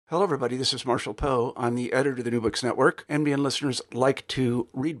Hello, everybody. This is Marshall Poe. I'm the editor of the New Books Network. NBN listeners like to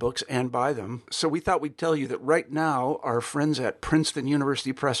read books and buy them. So we thought we'd tell you that right now, our friends at Princeton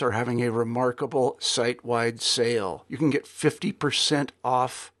University Press are having a remarkable site-wide sale. You can get 50%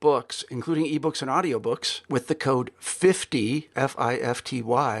 off books, including ebooks and audiobooks, with the code 50,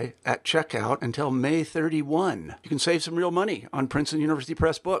 F-I-F-T-Y, at checkout until May 31. You can save some real money on Princeton University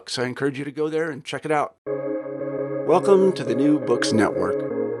Press books. I encourage you to go there and check it out. Welcome to the New Books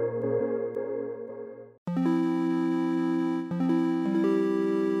Network.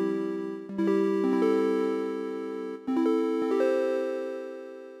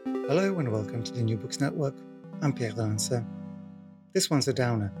 Hello and welcome to the New Books Network. I'm Pierre Lancer. This one's a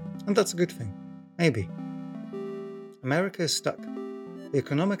downer, and that's a good thing. Maybe. America is stuck. The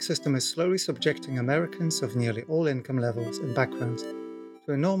economic system is slowly subjecting Americans of nearly all income levels and backgrounds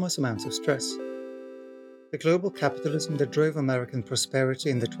to enormous amounts of stress. The global capitalism that drove American prosperity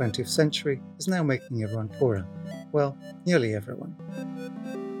in the 20th century is now making everyone poorer. Well, nearly everyone.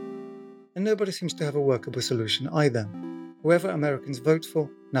 And nobody seems to have a workable solution either. Whoever Americans vote for,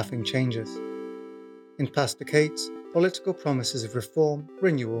 nothing changes. In past decades, political promises of reform,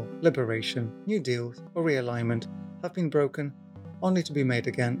 renewal, liberation, new deals, or realignment have been broken, only to be made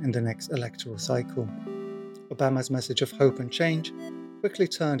again in the next electoral cycle. Obama's message of hope and change quickly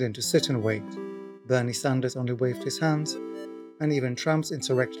turned into sit and wait. Bernie Sanders only waved his hands, and even Trump's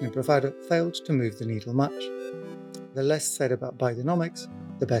insurrectionary bravado failed to move the needle much. The less said about Bidenomics,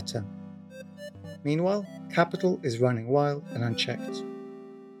 the better. Meanwhile, capital is running wild and unchecked.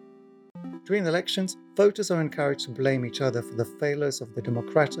 During elections, voters are encouraged to blame each other for the failures of the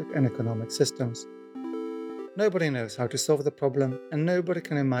democratic and economic systems. Nobody knows how to solve the problem, and nobody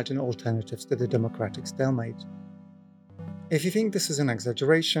can imagine alternatives to the democratic stalemate. If you think this is an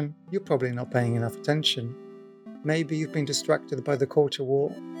exaggeration, you're probably not paying enough attention. Maybe you've been distracted by the culture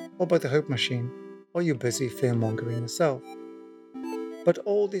war, or by the hope machine, or you're busy fear-mongering yourself. But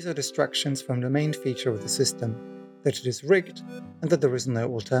all these are distractions from the main feature of the system, that it is rigged and that there is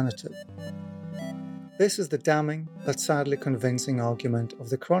no alternative. This is the damning but sadly convincing argument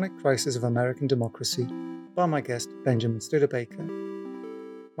of the chronic crisis of American democracy by my guest Benjamin Studebaker.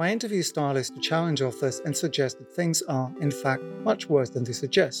 My interview style is to challenge authors and suggest that things are, in fact, much worse than they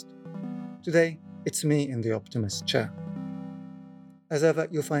suggest. Today, it's me in the optimist chair. As ever,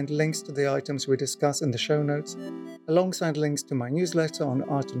 you'll find links to the items we discuss in the show notes, alongside links to my newsletter on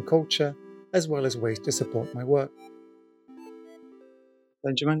art and culture, as well as ways to support my work.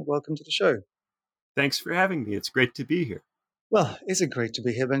 Benjamin, welcome to the show. Thanks for having me. It's great to be here. Well, is it great to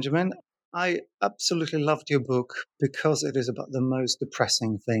be here, Benjamin? I absolutely loved your book because it is about the most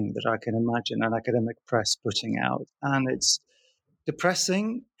depressing thing that I can imagine an academic press putting out. And it's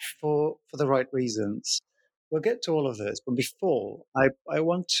depressing for the right reasons. We'll get to all of this, but before, I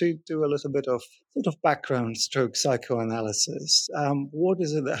want to do a little bit of sort of background stroke psychoanalysis. What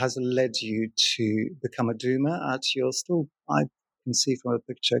is it that has led you to become a doomer at your still, I can see from a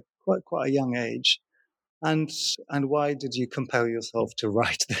picture, quite a young age? And why did you compel yourself to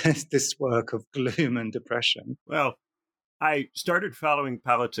write this work of gloom and depression? Well, I started following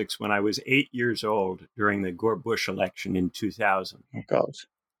politics when I was 8 years old during the Gore-Bush election in 2000. Oh, God.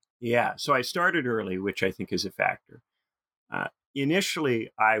 Yeah, so I started early, which I think is a factor. Initially,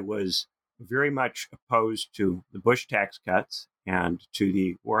 I was very much opposed to the Bush tax cuts and to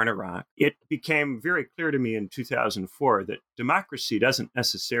the war in Iraq. It became very clear to me in 2004 that democracy doesn't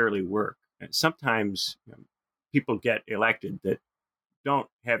necessarily work. And sometimes people get elected that don't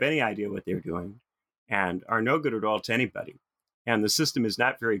have any idea what they're doing and are no good at all to anybody. And the system is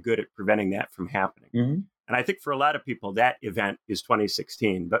not very good at preventing that from happening. Mm-hmm. And I think for a lot of people, that event is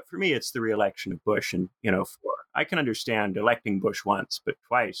 2016. But for me, it's the re-election of Bush in 2004. I can understand electing Bush once, but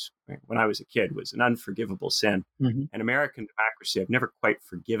twice when I was a kid was an unforgivable sin. Mm-hmm. And American democracy, I've never quite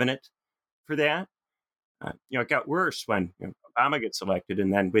forgiven it for that. It got worse when Obama gets elected,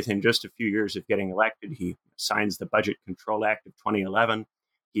 and then within just a few years of getting elected, he signs the Budget Control Act of 2011.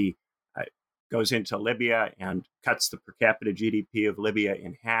 He goes into Libya and cuts the per capita GDP of Libya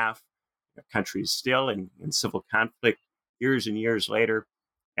in half. The country is still in civil conflict years and years later,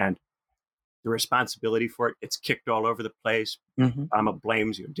 and the responsibility for it gets kicked all over the place. Mm-hmm. Obama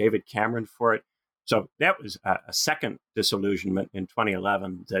blames David Cameron for it. So that was a second disillusionment in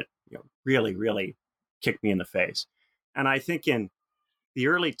 2011 that really, really kicked me in the face. And I think in the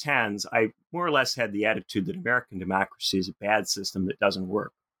early 10s, I more or less had the attitude that American democracy is a bad system that doesn't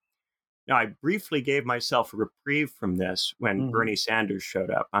work. Now, I briefly gave myself a reprieve from this when Bernie Sanders showed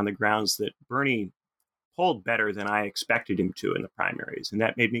up on the grounds that Bernie polled better than I expected him to in the primaries. And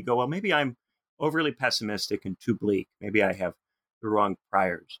that made me go, well, maybe I'm overly pessimistic and too bleak. Maybe I have the wrong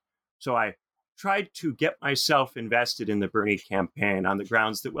priors. So I tried to get myself invested in the Bernie campaign on the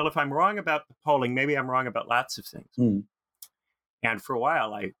grounds that, well, if I'm wrong about the polling, maybe I'm wrong about lots of things. And for a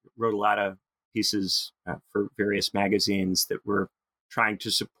while, I wrote a lot of pieces for various magazines that were trying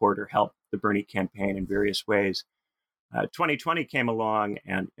to support or help the Bernie campaign in various ways. 2020 came along,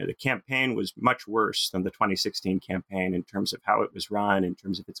 and the campaign was much worse than the 2016 campaign in terms of how it was run, in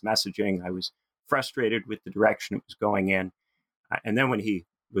terms of its messaging. I was frustrated with the direction it was going in. And then when he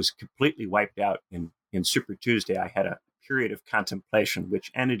was completely wiped out in Super Tuesday, I had a period of contemplation,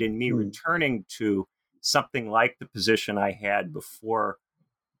 which ended in me returning to something like the position I had before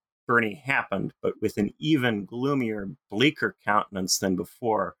Bernie happened, but with an even gloomier, bleaker countenance than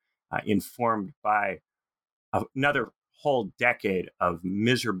before, informed by another whole decade of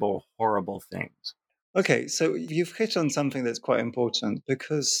miserable, horrible things. Okay, so you've hit on something that's quite important,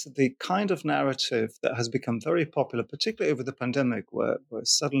 because the kind of narrative that has become very popular, particularly over the pandemic, where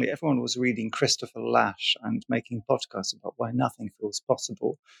suddenly everyone was reading Christopher Lash and making podcasts about why nothing feels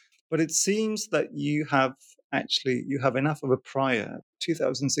possible. But it seems that you have enough of a prior.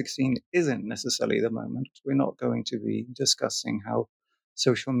 2016 isn't necessarily the moment. We're not going to be discussing how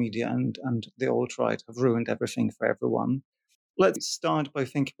social media and the alt-right have ruined everything for everyone. Let's start by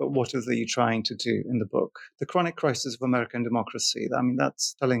thinking about what are you trying to do in the book. The chronic crisis of American democracy. I mean,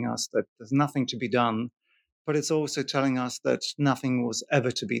 that's telling us that there's nothing to be done, but it's also telling us that nothing was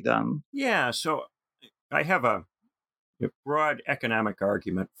ever to be done. Yeah, so I have a broad economic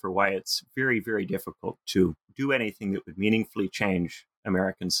argument for why it's very, very difficult to do anything that would meaningfully change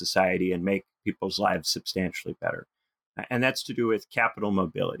American society and make people's lives substantially better. And that's to do with capital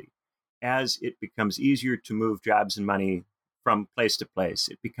mobility. As it becomes easier to move jobs and money from place to place,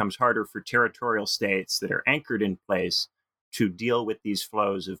 it becomes harder for territorial states that are anchored in place to deal with these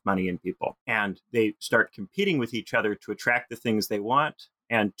flows of money and people. And they start competing with each other to attract the things they want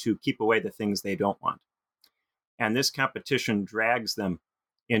and to keep away the things they don't want. And this competition drags them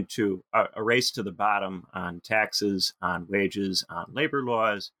into a race to the bottom on taxes, on wages, on labor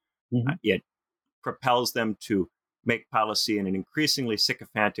laws. It propels them to make policy in an increasingly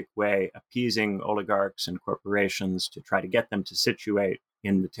sycophantic way, appeasing oligarchs and corporations to try to get them to situate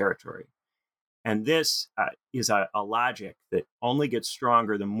in the territory. And this is a logic that only gets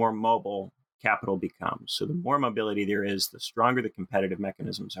stronger the more mobile capital becomes. So the more mobility there is, the stronger the competitive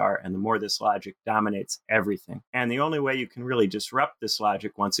mechanisms are, and the more this logic dominates everything. And the only way you can really disrupt this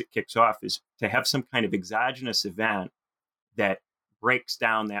logic once it kicks off is to have some kind of exogenous event that breaks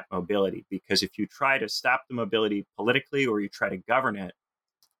down that mobility. Because if you try to stop the mobility politically, or you try to govern it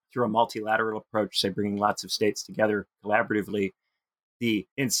through a multilateral approach, say bringing lots of states together collaboratively, the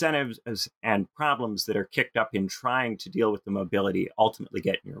incentives and problems that are kicked up in trying to deal with the mobility ultimately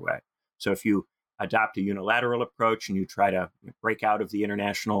get in your way. So if you adopt a unilateral approach and you try to break out of the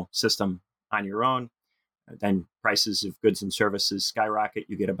international system on your own, then prices of goods and services skyrocket.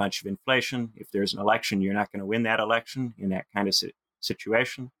 You get a bunch of inflation. If there's an election, you're not going to win that election in that kind of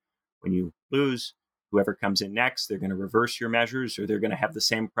situation. When you lose, whoever comes in next, they're going to reverse your measures, or they're going to have the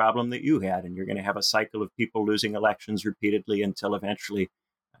same problem that you had. And you're going to have a cycle of people losing elections repeatedly until eventually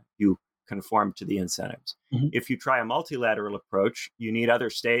you conform to the incentives. If you try a multilateral approach, you need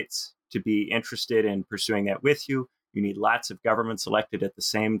other states to be interested in pursuing that with you. You need lots of governments elected at the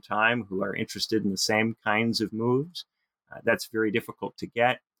same time who are interested in the same kinds of moves. That's very difficult to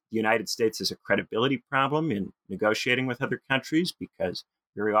get. The United States has a credibility problem in negotiating with other countries, because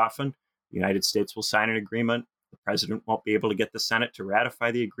very often the United States will sign an agreement. The president won't be able to get the Senate to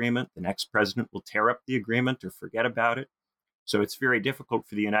ratify the agreement. The next president will tear up the agreement or forget about it. So it's very difficult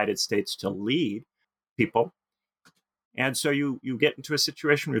for the United States to lead people. And so you get into a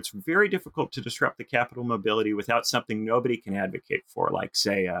situation where it's very difficult to disrupt the capital mobility without something nobody can advocate for, like,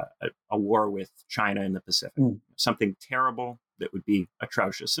 say, a war with China in the Pacific, something terrible that would be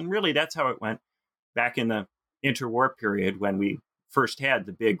atrocious. And really, that's how it went back in the interwar period when we first had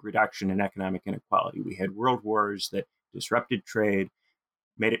the big reduction in economic inequality. We had world wars that disrupted trade,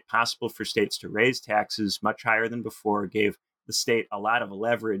 made it possible for states to raise taxes much higher than before, gave the state a lot of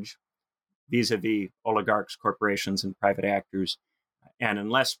leverage vis-a-vis oligarchs, corporations, and private actors. And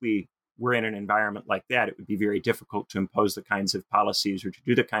unless we were in an environment like that, it would be very difficult to impose the kinds of policies or to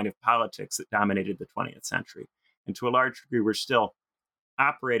do the kind of politics that dominated the 20th century. And to a large degree, we're still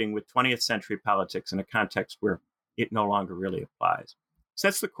operating with 20th century politics in a context where it no longer really applies. So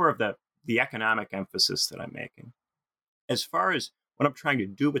that's the core of the economic emphasis that I'm making. As far as what I'm trying to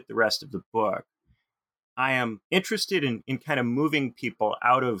do with the rest of the book, I am interested in kind of moving people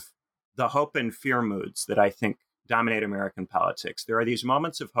out of the hope and fear moods that I think dominate American politics. There are these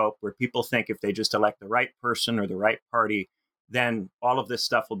moments of hope where people think if they just elect the right person or the right party, then all of this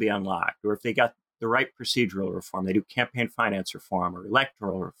stuff will be unlocked. Or if they got the right procedural reform, they do campaign finance reform or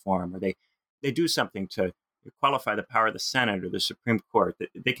electoral reform, or they do something to qualify the power of the Senate or the Supreme Court, that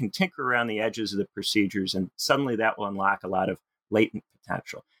they can tinker around the edges of the procedures, and suddenly that will unlock a lot of latent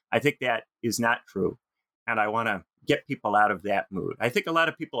potential. I think that is not true. And I want to get people out of that mood. I think a lot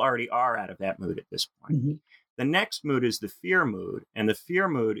of people already are out of that mood at this point. Mm-hmm. The next mood is the fear mood. And the fear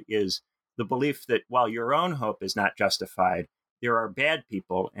mood is the belief that while your own hope is not justified, there are bad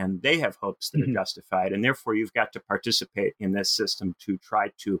people and they have hopes that are justified. And therefore, you've got to participate in this system to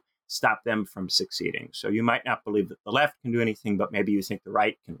try to stop them from succeeding. So you might not believe that the left can do anything, but maybe you think the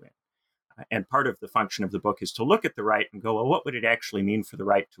right can win. And part of the function of the book is to look at the right and go, well, what would it actually mean for the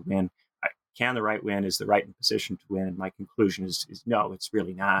right to win? Can the right win? Is the right in position to win? And my conclusion is no, it's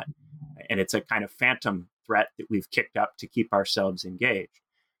really not. And it's a kind of phantom threat that we've kicked up to keep ourselves engaged.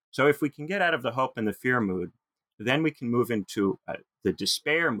 So if we can get out of the hope and the fear mood, then we can move into the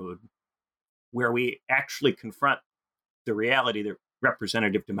despair mood, where we actually confront the reality that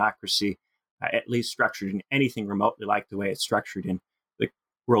representative democracy, at least structured in anything remotely like the way it's structured in the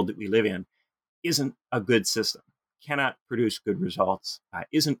world that we live in, isn't a good system, cannot produce good results,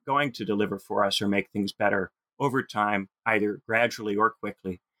 isn't going to deliver for us or make things better over time, either gradually or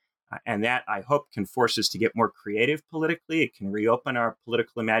quickly. And that, I hope, can force us to get more creative politically. It can reopen our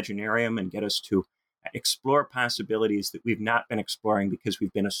political imaginarium and get us to explore possibilities that we've not been exploring because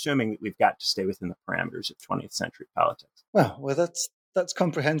we've been assuming that we've got to stay within the parameters of 20th century politics. Well, that's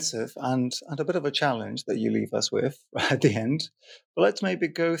comprehensive and a bit of a challenge that you leave us with at the end. But let's maybe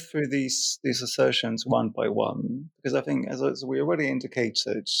go through these assertions one by one, because I think, as we already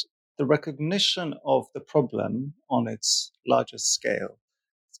indicated, the recognition of the problem on its largest scale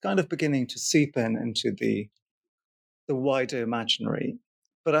is kind of beginning to seep into the wider imaginary.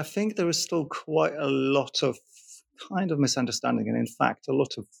 But I think there is still quite a lot of kind of misunderstanding, and in fact, a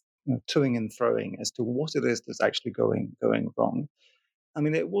lot of toing and throwing as to what it is that's actually going wrong. I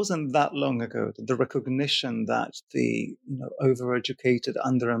mean, it wasn't that long ago that the recognition that the overeducated,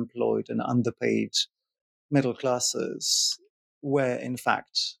 underemployed, and underpaid middle classes were in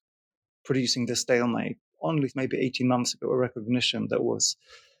fact producing the stalemate. Only maybe 18 months ago, a recognition that was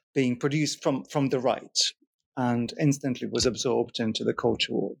being produced from the right and instantly was absorbed into the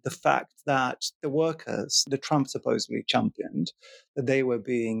culture war. The fact that the workers, the Trump supposedly championed, that they were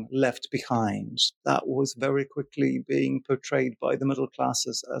being left behind, that was very quickly being portrayed by the middle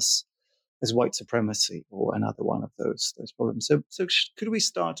classes as white supremacy or another one of those problems. So could we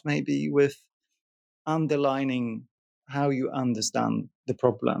start maybe with underlining how you understand the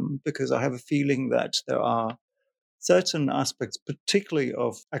problem? Because I have a feeling that there are certain aspects, particularly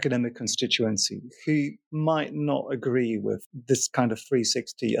of academic constituency, who might not agree with this kind of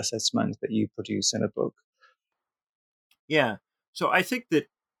 360 assessment that you produce in a book. Yeah. So I think that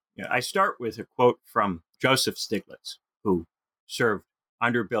I start with a quote from Joseph Stiglitz, who served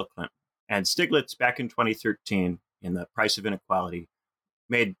under Bill Clinton. And Stiglitz, back in 2013, in The Price of Inequality,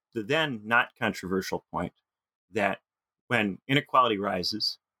 made the then not controversial point that when inequality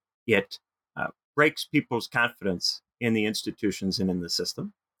rises, it breaks people's confidence in the institutions and in the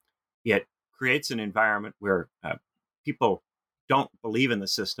system. It creates an environment where people don't believe in the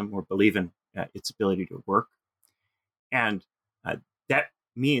system or believe in its ability to work. And that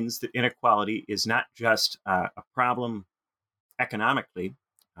means that inequality is not just a problem economically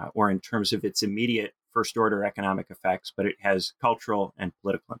or in terms of its immediate first-order economic effects, but it has cultural and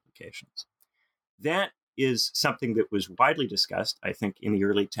political implications. That is something that was widely discussed, I think, in the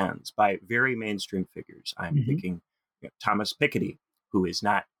early 10s by very mainstream figures. I'm thinking Thomas Piketty, who is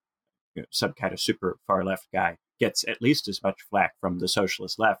not some kind of super far left guy, gets at least as much flack from the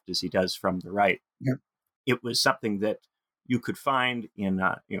socialist left as he does from the right. Yeah. It was something that you could find in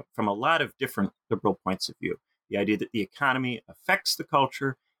from a lot of different liberal points of view. The idea that the economy affects the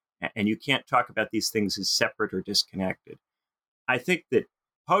culture, and you can't talk about these things as separate or disconnected. I think that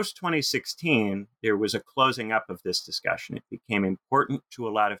post-2016, there was a closing up of this discussion. It became important to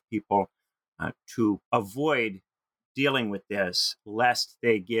a lot of people to avoid dealing with this, lest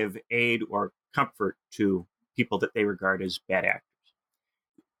they give aid or comfort to people that they regard as bad actors.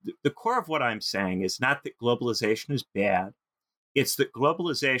 The core of what I'm saying is not that globalization is bad. It's that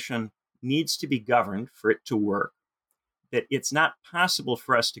globalization needs to be governed for it to work. That it's not possible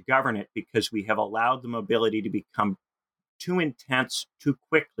for us to govern it because we have allowed the mobility to become too intense too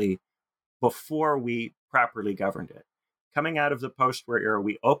quickly before we properly governed it. Coming out of the post-war era,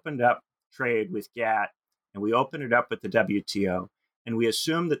 we opened up trade with GATT and we opened it up with the WTO, and we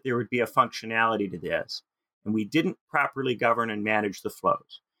assumed that there would be a functionality to this, and we didn't properly govern and manage the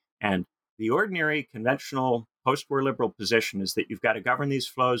flows. And the ordinary, conventional, post-war liberal position is that you've got to govern these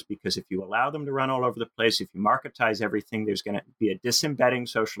flows because if you allow them to run all over the place, if you marketize everything, there's going to be a disembedding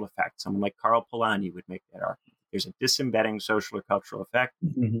social effect. Someone like Karl Polanyi would make that argument. There's a disembedding social or cultural effect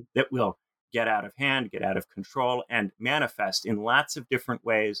that will get out of hand, get out of control, and manifest in lots of different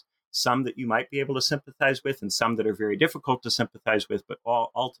ways, some that you might be able to sympathize with and some that are very difficult to sympathize with, but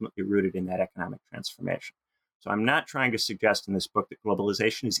all ultimately rooted in that economic transformation. So I'm not trying to suggest in this book that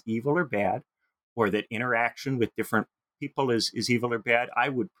globalization is evil or bad, or that interaction with different people is evil or bad. I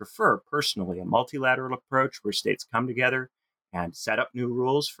would prefer, personally, a multilateral approach where states come together and set up new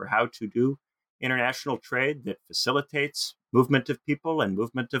rules for how to do international trade that facilitates movement of people and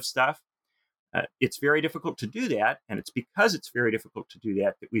movement of stuff. It's very difficult to do that, and it's because it's very difficult to do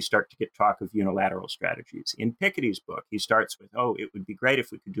that that we start to get talk of unilateral strategies. In Piketty's book, he starts with, it would be great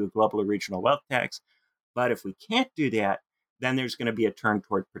if we could do a global or regional wealth tax, but if we can't do that, then there's going to be a turn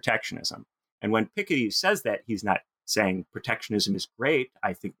toward protectionism. And when Piketty says that, he's not saying protectionism is great.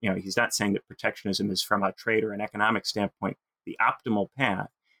 I think, he's not saying that protectionism is, from a trade or an economic standpoint, the optimal path.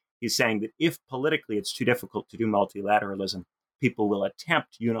 He's saying that if politically it's too difficult to do multilateralism, people will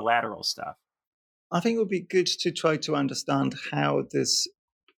attempt unilateral stuff. I think it would be good to try to understand how this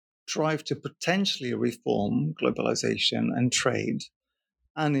drive to potentially reform globalization and trade,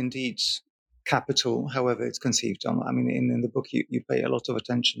 and indeed capital, however it's conceived. I mean, in the book, you pay a lot of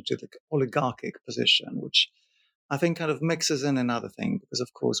attention to the oligarchic position, which I think kind of mixes in another thing, because,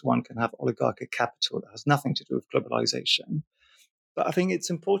 of course, one can have oligarchic capital that has nothing to do with globalization. But I think it's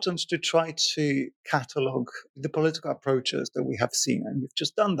important to try to catalogue the political approaches that we have seen. And you've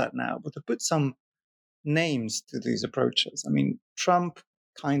just done that now, but to put some names to these approaches. I mean, Trump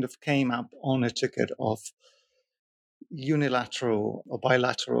kind of came up on a ticket of unilateral or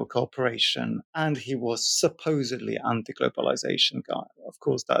bilateral cooperation, and he was supposedly anti-globalization guy. Of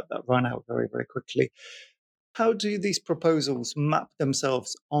course, that ran out very, very quickly. How do these proposals map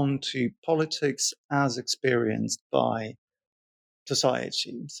themselves onto politics as experienced by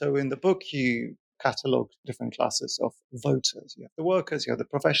society? So in the book, you catalogue different classes of voters. You have the workers, you have the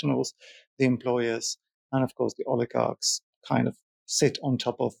professionals, the employers, and of course the oligarchs kind of sit on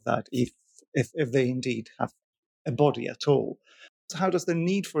top of that if they indeed have a body at all. So how does the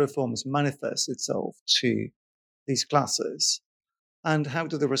need for reforms manifest itself to these classes? And how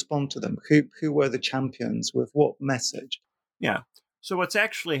do they respond to them? Who were the champions with what message? Yeah. So what's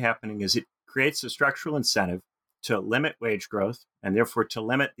actually happening is it creates a structural incentive to limit wage growth and therefore to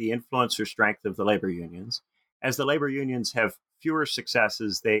limit the influence or strength of the labor unions. As the labor unions have fewer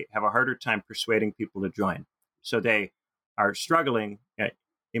successes, they have a harder time persuading people to join. So they are struggling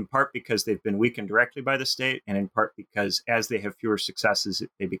in part because they've been weakened directly by the state, and in part because as they have fewer successes,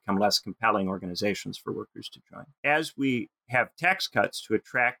 they become less compelling organizations for workers to join. As we have tax cuts to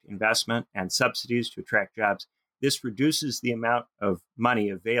attract investment and subsidies to attract jobs, this reduces the amount of money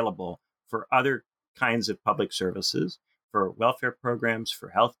available for other kinds of public services, for welfare programs,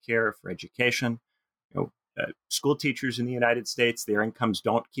 for healthcare, for education. School teachers in the United States, their incomes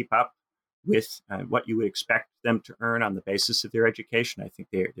don't keep up with what you would expect them to earn on the basis of their education. I think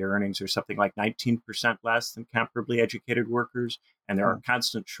their earnings are something like 19% less than comparably educated workers. And there are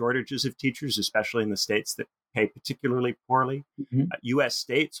constant shortages of teachers, especially in the states that pay particularly poorly. U.S.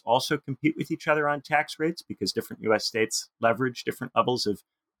 states also compete with each other on tax rates because different U.S. states leverage different levels of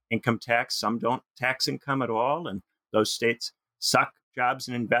income tax. Some don't tax income at all. And those states suck jobs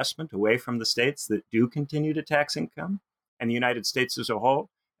and investment away from the states that do continue to tax income. And the United States as a whole,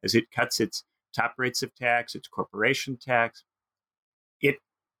 as it cuts its top rates of tax, its corporation tax, it,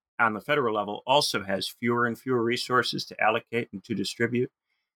 on the federal level, also has fewer and fewer resources to allocate and to distribute.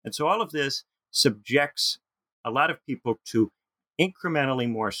 And so all of this subjects a lot of people to incrementally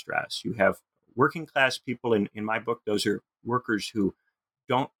more stress. You have working class people in my book. Those are workers who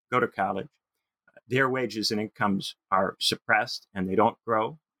don't go to college. Their wages and incomes are suppressed and they don't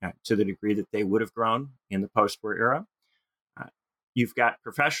grow to the degree that they would have grown in the post-war era. You've got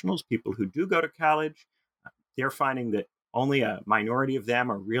professionals, people who do go to college. They're finding that only a minority of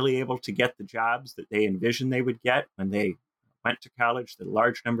them are really able to get the jobs that they envisioned they would get when they went to college. That a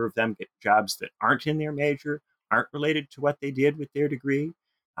large number of them get jobs that aren't in their major, aren't related to what they did with their degree,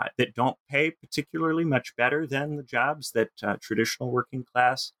 that don't pay particularly much better than the jobs that traditional working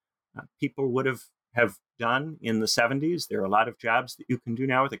class people would have done in the 70s. There are a lot of jobs that you can do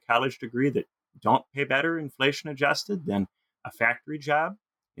now with a college degree that don't pay better, inflation adjusted, than a factory job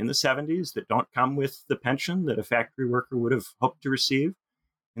in the 70s, that don't come with the pension that a factory worker would have hoped to receive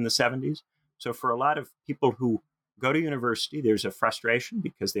in the 70s. So for a lot of people who go to university, there's a frustration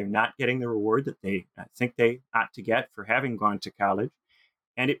because they're not getting the reward that they think they ought to get for having gone to college.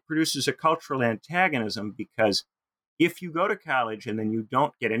 And it produces a cultural antagonism because if you go to college and then you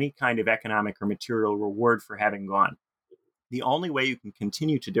don't get any kind of economic or material reward for having gone, the only way you can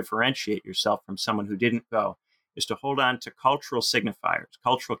continue to differentiate yourself from someone who didn't go is to hold on to cultural signifiers,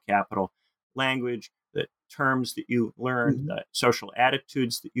 cultural capital, language, the terms that you learned, the social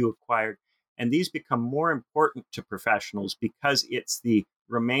attitudes that you acquired. And these become more important to professionals because it's the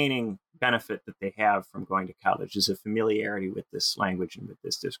remaining benefit that they have from going to college is a familiarity with this language and with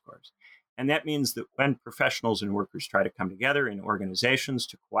this discourse. And that means that when professionals and workers try to come together in organizations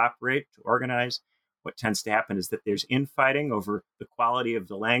to cooperate, to organize, what tends to happen is that there's infighting over the quality of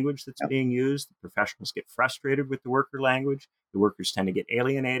the language that's being used. The professionals get frustrated with the worker language. The workers tend to get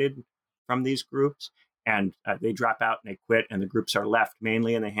alienated from these groups, and they drop out and they quit, and the groups are left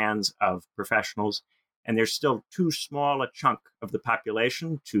mainly in the hands of professionals. And there's still too small a chunk of the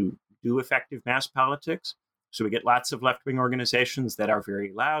population to do effective mass politics. So we get lots of left-wing organizations that are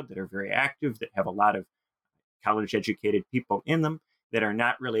very loud, that are very active, that have a lot of college-educated people in them, that are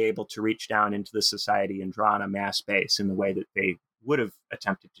not really able to reach down into the society and draw on a mass base in the way that they would have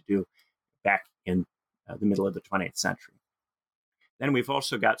attempted to do back in the middle of the 20th century. Then we've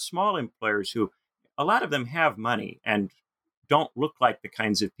also got small employers who, a lot of them have money and don't look like the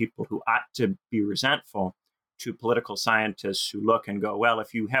kinds of people who ought to be resentful to political scientists who look and go, well,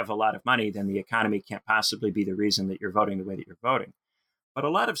 if you have a lot of money, then the economy can't possibly be the reason that you're voting the way that you're voting. But a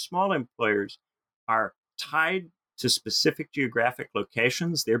lot of small employers are tied to specific geographic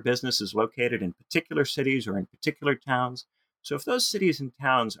locations. Their business is located in particular cities or in particular towns. So if those cities and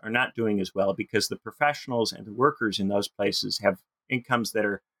towns are not doing as well because the professionals and the workers in those places have incomes that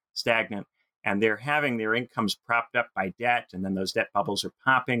are stagnant, and they're having their incomes propped up by debt, and then those debt bubbles are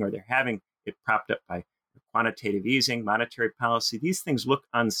popping, or they're having it propped up by quantitative easing, monetary policy, these things look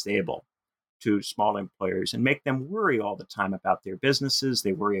unstable to small employers and make them worry all the time about their businesses.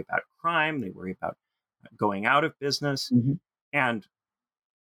 They worry about crime. They worry about going out of business. And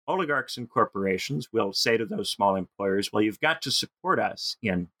oligarchs and corporations will say to those small employers, well, you've got to support us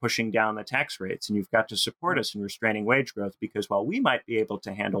in pushing down the tax rates, and you've got to support us in restraining wage growth, because while we might be able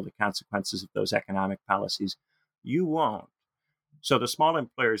to handle the consequences of those economic policies, you won't. So the small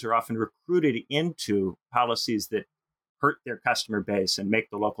employers are often recruited into policies that hurt their customer base and make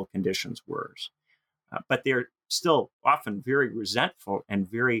the local conditions worse. But they're still often very resentful and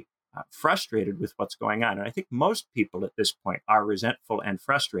very frustrated with what's going on. And I think most people at this point are resentful and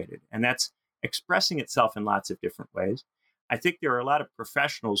frustrated, and that's expressing itself in lots of different ways. I think there are a lot of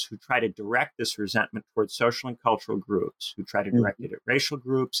professionals who try to direct this resentment towards social and cultural groups, who try to direct it at racial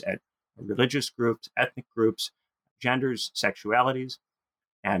groups, at religious groups, ethnic groups, genders, sexualities.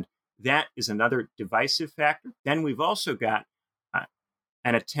 And that is another divisive factor. Then we've also got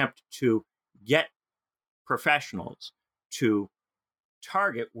an attempt to get professionals to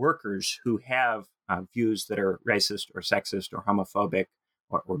target workers who have views that are racist or sexist or homophobic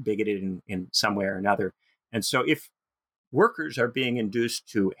or bigoted in some way or another. And so if workers are being induced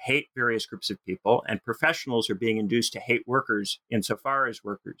to hate various groups of people, and professionals are being induced to hate workers insofar as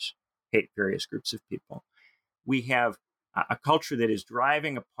workers hate various groups of people, we have a culture that is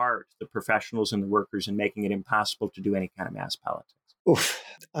driving apart the professionals and the workers and making it impossible to do any kind of mass politics. Oof.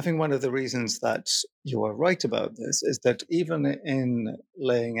 I think one of the reasons that you are right about this is that even in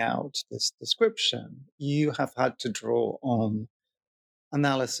laying out this description, you have had to draw on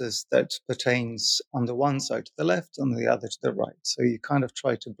analysis that pertains on the one side to the left, on the other to the right. So you kind of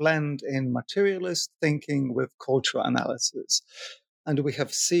try to blend in materialist thinking with cultural analysis. And we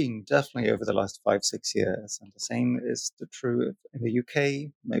have seen definitely over the last 5-6 years, and the same is true in the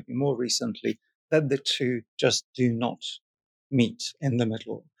UK, maybe more recently, that the two just do not meet in the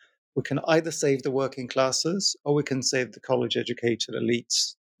middle. We can either save the working classes or we can save the college-educated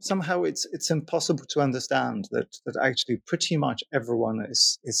elites. Somehow it's impossible to understand that actually pretty much everyone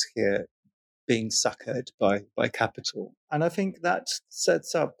is here being suckered by capital. And I think that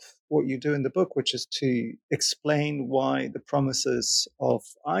sets up what you do in the book, which is to explain why the promises of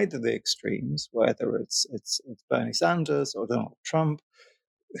either the extremes, whether it's Bernie Sanders or Donald Trump,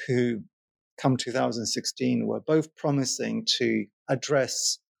 who come 2016 were both promising to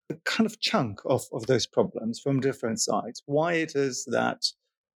address a kind of chunk of those problems from different sides, why it is that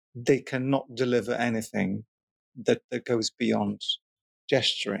they cannot deliver anything that goes beyond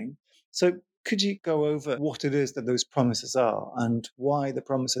gesturing. So could you go over what it is that those promises are and why the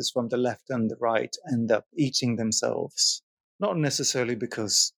promises from the left and the right end up eating themselves? Not necessarily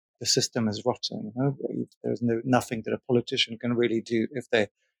because the system is rotten, there's nothing that a politician can really do if they're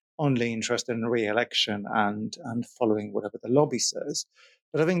only interested in re-election and following whatever the lobby says.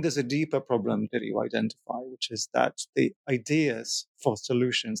 But I think there's a deeper problem that you identify, which is that the ideas for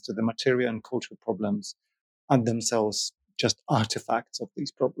solutions to the material and cultural problems are themselves just artifacts of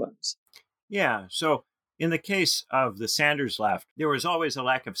these problems. Yeah. So in the case of the Sanders left, there was always a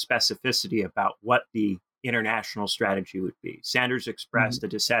lack of specificity about what the international strategy would be. Sanders expressed a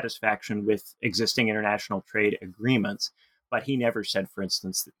dissatisfaction with existing international trade agreements, but he never said, for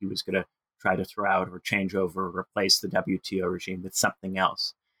instance, that he was going to try to throw out or change over or replace the WTO regime with something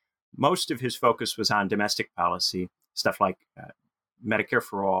else. Most of his focus was on domestic policy, stuff like Medicare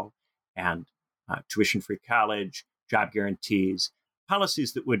for all and tuition-free college, job guarantees,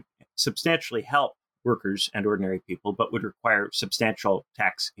 policies that would substantially help workers and ordinary people, but would require substantial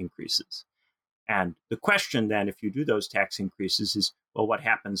tax increases. And the question then, if you do those tax increases, is, well, what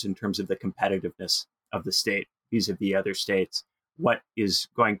happens in terms of the competitiveness of the state vis-a-vis other states? What is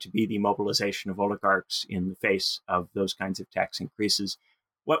going to be the mobilization of oligarchs in the face of those kinds of tax increases?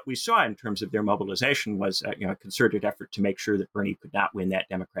 What we saw in terms of their mobilization was a concerted effort to make sure that Bernie could not win that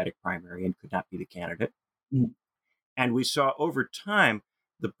Democratic primary and could not be the candidate. Mm. And we saw over time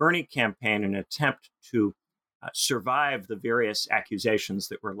the Bernie campaign an attempt to survive the various accusations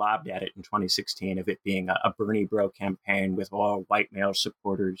that were lobbed at it in 2016 of it being a Bernie bro campaign with all white male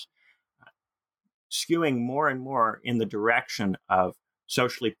supporters, skewing more and more in the direction of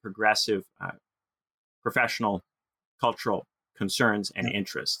socially progressive, professional, cultural concerns and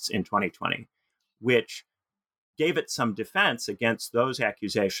interests in 2020, which gave it some defense against those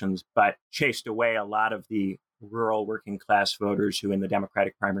accusations, but chased away a lot of the rural working class voters who in the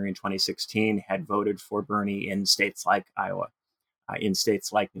Democratic primary in 2016 had voted for Bernie in states like Iowa, in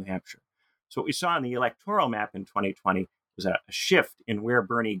states like New Hampshire. So what we saw on the electoral map in 2020 was a shift in where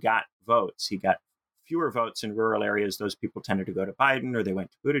Bernie got votes. He got fewer votes in rural areas. Those people tended to go to Biden or they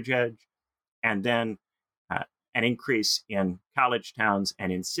went to Buttigieg. And then an increase in college towns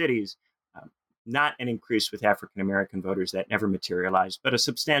and in cities, not an increase with African-American voters that never materialized, but a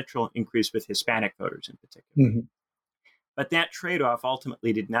substantial increase with Hispanic voters in particular. Mm-hmm. But that trade-off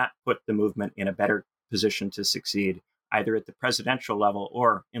ultimately did not put the movement in a better position to succeed, either at the presidential level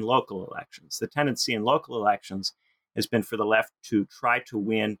or in local elections. The tendency in local elections has been for the left to try to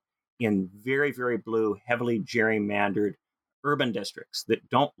win in very, very blue, heavily gerrymandered urban districts that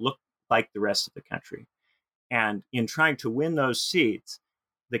don't look like the rest of the country. And in trying to win those seats,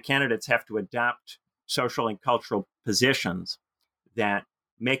 the candidates have to adopt social and cultural positions that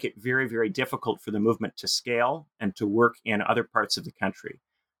make it very, very difficult for the movement to scale and to work in other parts of the country.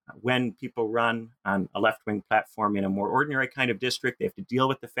 When people run on a left-wing platform in a more ordinary kind of district, they have to deal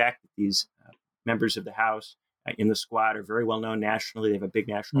with the fact that these members of the House in the squad are very well known nationally. They have a big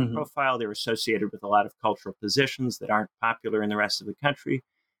national profile. They're associated with a lot of cultural positions that aren't popular in the rest of the country.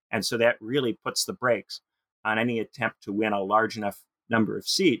 And so that really puts the brakes on any attempt to win a large enough number of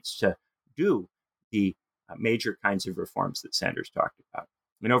seats to do the major kinds of reforms that Sanders talked about.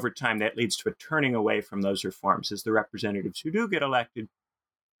 And over time, that leads to a turning away from those reforms as the representatives who do get elected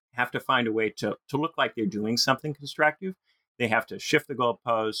have to find a way to look like they're doing something constructive. They have to shift the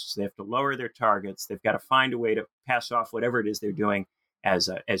goalposts. They have to lower their targets. They've got to find a way to pass off whatever it is they're doing as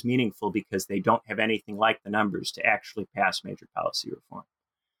meaningful because they don't have anything like the numbers to actually pass major policy reform.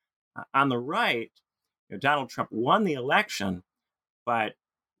 On the right, Donald Trump won the election, but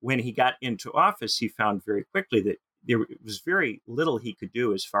when he got into office, he found very quickly that there was very little he could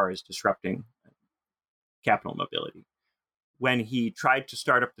do as far as disrupting capital mobility. When he tried to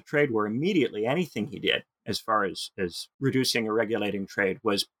start up the trade war, immediately anything he did as far as reducing or regulating trade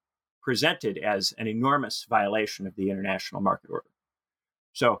was presented as an enormous violation of the international market order.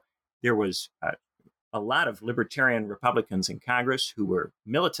 So there was a lot of libertarian Republicans in Congress who were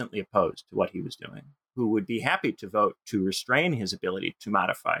militantly opposed to what he was doing, who would be happy to vote to restrain his ability to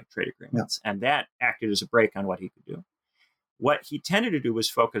modify trade agreements. Yeah. And that acted as a brake on what he could do. What he tended to do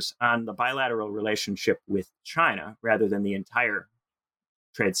was focus on the bilateral relationship with China rather than the entire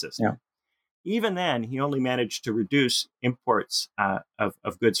trade system. Yeah. Even then, he only managed to reduce imports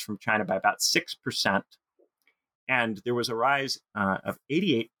of goods from China by about 6%. And there was a rise of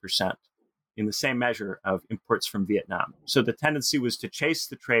 88% in the same measure of imports from Vietnam. So the tendency was to chase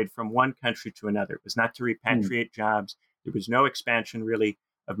the trade from one country to another. It was not to repatriate jobs. There was no expansion, really,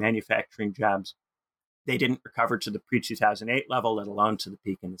 of manufacturing jobs. They didn't recover to the pre-2008 level, let alone to the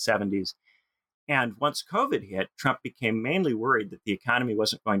peak in the 70s. And once COVID hit, Trump became mainly worried that the economy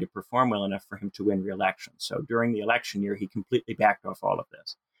wasn't going to perform well enough for him to win re-election. So during the election year, he completely backed off all of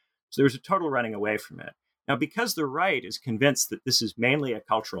this. So there was a total running away from it. Now, because the right is convinced that this is mainly a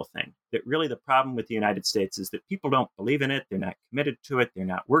cultural thing, that really the problem with the United States is that people don't believe in it, they're not committed to it, they're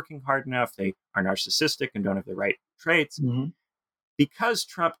not working hard enough, they are narcissistic and don't have the right traits. Mm-hmm. because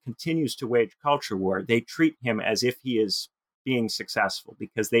Trump continues to wage culture war, they treat him as if he is being successful,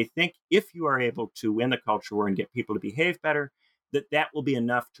 because they think if you are able to win the culture war and get people to behave better, that will be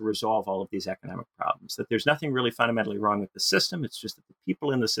enough to resolve all of these economic problems, that there's nothing really fundamentally wrong with the system. It's just that the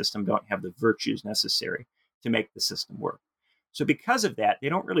people in the system don't have the virtues necessary to make the system work. So because of that, they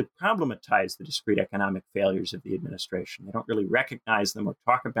don't really problematize the discrete economic failures of the administration. They don't really recognize them or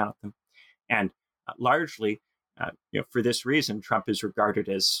talk about them. And largely, for this reason, Trump is regarded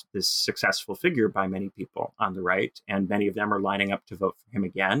as this successful figure by many people on the right, and many of them are lining up to vote for him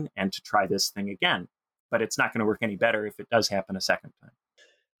again and to try this thing again. But it's not going to work any better if it does happen a second time.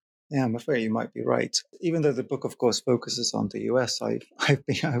 Yeah, I'm afraid you might be right. Even though the book, of course, focuses on the US, I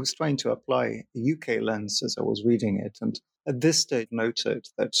was trying to apply the UK lens as I was reading it, and at this stage noted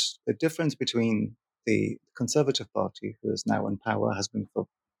that the difference between the Conservative Party, who is now in power, has been for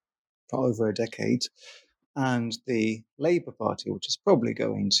over a decade, and the Labour Party, which is probably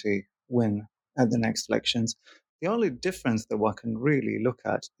going to win at the next elections. The only difference that one can really look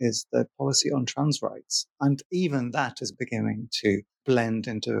at is the policy on trans rights. And even that is beginning to blend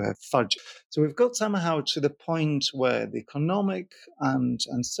into a fudge. So we've got somehow to the point where the economic and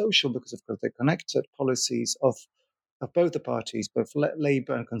social, because of course they're connected, policies of both the parties, both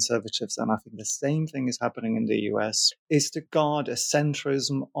Labour and Conservatives, and I think the same thing is happening in the US, is to guard a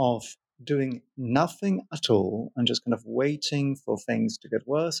centrism of doing nothing at all and just kind of waiting for things to get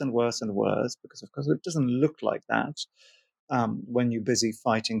worse and worse and worse, because of course it doesn't look like that when you're busy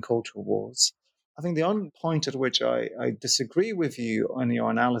fighting cultural wars. I think the only point at which I disagree with you on your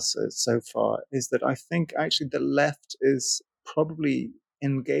analysis so far is that I think actually the left is probably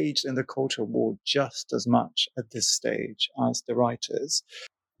engaged in the culture war just as much at this stage as the right is.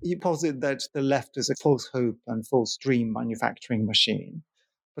 You posit that the left is a false hope and false dream manufacturing machine,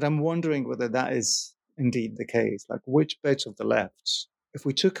 but I'm wondering whether that is indeed the case. Like, which bit of the left, if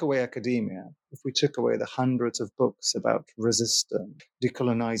we took away academia, if we took away the hundreds of books about resistance,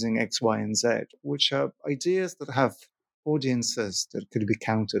 decolonizing X, Y, and Z, which are ideas that have audiences that could be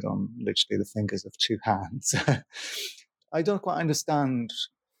counted on literally the fingers of two hands, I don't quite understand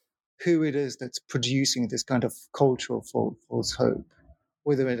who it is that's producing this kind of cultural false hope,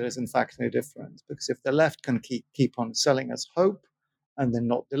 whether it is in fact any difference. Because if the left can keep on selling us hope and then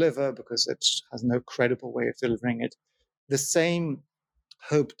not deliver because it has no credible way of delivering it, the same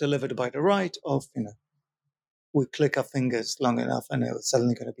hope delivered by the right of, we click our fingers long enough and it's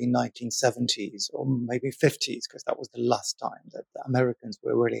suddenly going to be 1970s or maybe 50s, because that was the last time that the Americans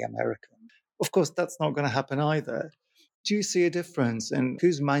were really American. Of course, that's not going to happen either. Do you see a difference in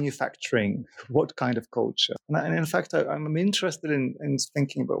who's manufacturing what kind of culture? And in fact, I'm interested in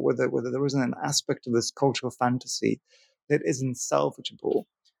thinking about whether there isn't an aspect of this cultural fantasy that isn't salvageable.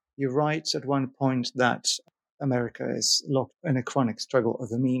 You write at one point that America is locked in a chronic struggle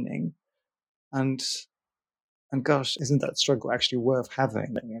over meaning. And gosh, isn't that struggle actually worth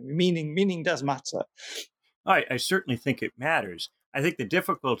having? I mean, meaning does matter. I certainly think it matters. I think the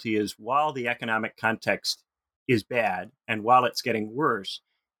difficulty is, while the economic context is bad and while it's getting worse,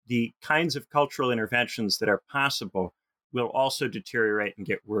 the kinds of cultural interventions that are possible will also deteriorate and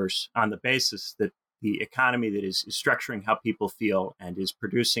get worse on the basis that the economy that is structuring how people feel and is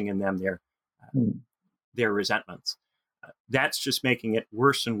producing in them their resentments. That's just making it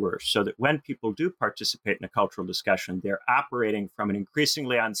worse and worse, so that when people do participate in a cultural discussion, they're operating from an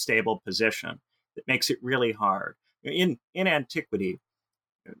increasingly unstable position that makes it really hard. In antiquity,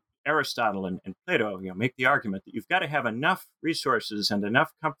 Aristotle and Plato make the argument that you've got to have enough resources and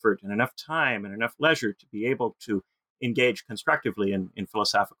enough comfort and enough time and enough leisure to be able to engage constructively in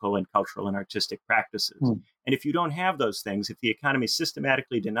philosophical and cultural and artistic practices. And if you don't have those things, if the economy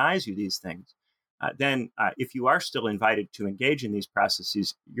systematically denies you these things, then if you are still invited to engage in these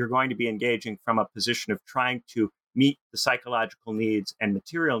processes, you're going to be engaging from a position of trying to meet the psychological needs and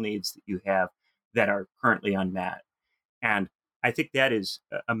material needs that you have that are currently unmet. And I think that is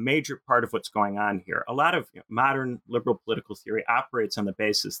a major part of what's going on here. A lot of modern liberal political theory operates on the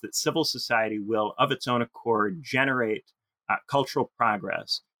basis that civil society will, of its own accord, generate cultural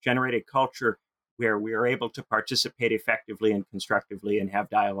progress, generate a culture where we are able to participate effectively and constructively and have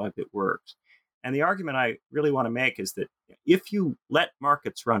dialogue that works. And the argument I really want to make is that if you let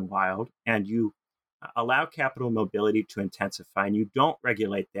markets run wild and you allow capital mobility to intensify and you don't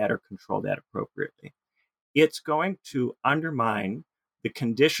regulate that or control that appropriately, it's going to undermine the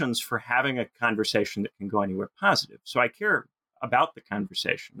conditions for having a conversation that can go anywhere positive. So I care about the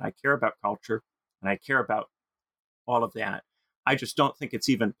conversation. I care about culture, and I care about all of that. I just don't think it's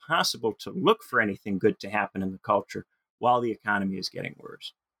even possible to look for anything good to happen in the culture while the economy is getting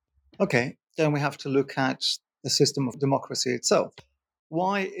worse. Okay, then we have to look at the system of democracy itself.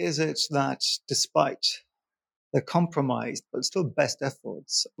 Why is it that despite the compromised but still best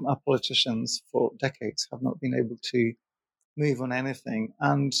efforts, our politicians for decades have not been able to move on anything?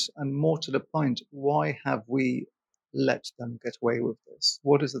 And more to the point, why have we let them get away with this?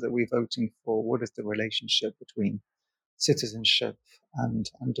 What is it that we're voting for? What is the relationship between citizenship and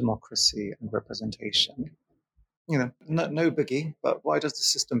democracy and representation? No biggie, but why does the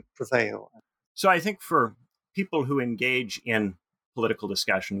system prevail? So I think for people who engage in political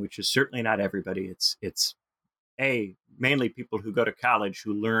discussion, which is certainly not everybody, it's mainly people who go to college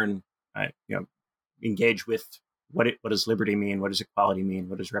who learn, engage with what does liberty mean, what does equality mean,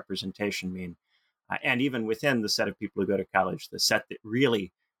 what does representation mean, and even within the set of people who go to college, the set that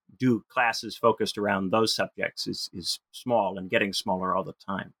really do classes focused around those subjects is small and getting smaller all the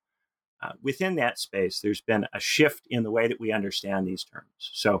time. Within that space, there's been a shift in the way that we understand these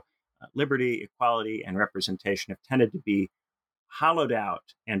terms. So liberty, equality, and representation have tended to be hollowed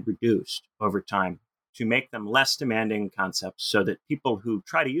out and reduced over time to make them less demanding concepts, so that people who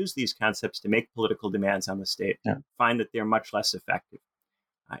try to use these concepts to make political demands on the state find that they're much less effective.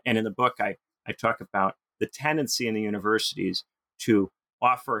 And in the book, I talk about the tendency in the universities to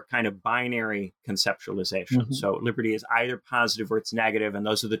offer a kind of binary conceptualization. Mm-hmm. So liberty is either positive or it's negative, and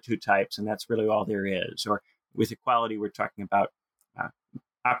those are the two types, and that's really all there is. Or with equality, we're talking about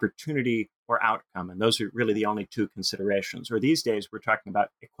opportunity or outcome, and those are really the only two considerations. Or these days, we're talking about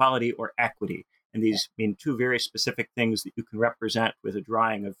equality or equity, and these mean two very specific things that you can represent with a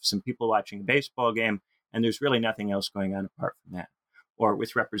drawing of some people watching a baseball game, and there's really nothing else going on apart from that. Or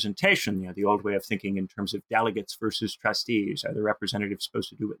with representation, the old way of thinking in terms of delegates versus trustees. Are the representatives supposed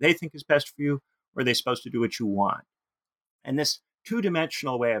to do what they think is best for you, or are they supposed to do what you want? And this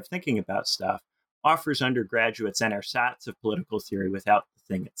two-dimensional way of thinking about stuff offers undergraduates an ersatz of political theory without the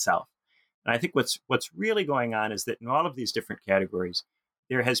thing itself. And I think what's really going on is that in all of these different categories,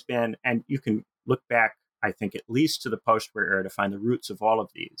 there has been, and you can look back, I think, at least to the post-war era to find the roots of all of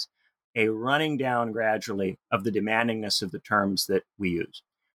these, a running down gradually of the demandingness of the terms that we use.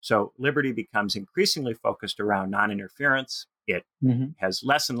 So liberty becomes increasingly focused around non-interference. It has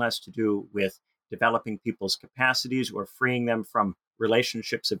less and less to do with developing people's capacities or freeing them from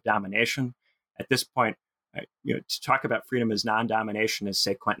relationships of domination. At this point, to talk about freedom as non-domination, as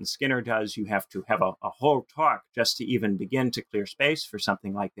say Quentin Skinner does, you have to have a whole talk just to even begin to clear space for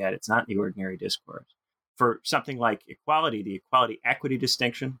something like that. It's not the ordinary discourse. For something like equality, the equality-equity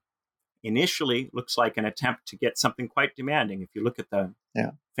distinction initially looks like an attempt to get something quite demanding. If you look at the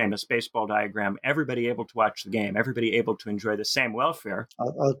famous baseball diagram, everybody able to watch the game, everybody able to enjoy the same welfare.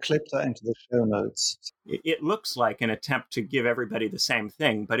 I'll clip that into the show notes. It looks like an attempt to give everybody the same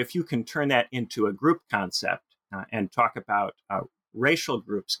thing. But if you can turn that into a group concept and talk about racial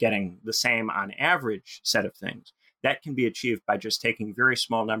groups getting the same on average set of things, that can be achieved by just taking very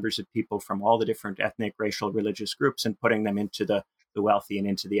small numbers of people from all the different ethnic, racial, religious groups and putting them into the wealthy and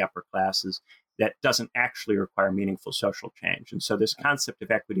into the upper classes. That doesn't actually require meaningful social change. And so this concept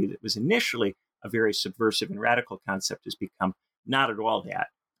of equity that was initially a very subversive and radical concept has become not at all that,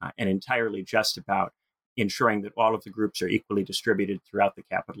 and entirely just about ensuring that all of the groups are equally distributed throughout the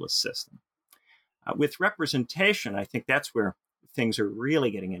capitalist system. With representation, I think that's where things are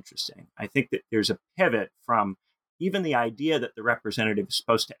really getting interesting. I think that there's a pivot from even the idea that the representative is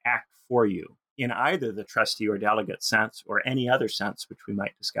supposed to act for you in either the trustee or delegate sense or any other sense, which we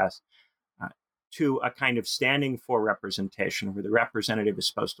might discuss, to a kind of standing for representation where the representative is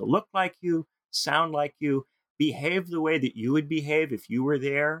supposed to look like you, sound like you, behave the way that you would behave if you were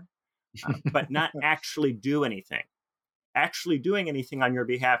there, but not actually do anything. Actually doing anything on your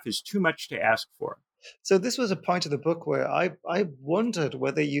behalf is too much to ask for. So this was a point of the book where I wondered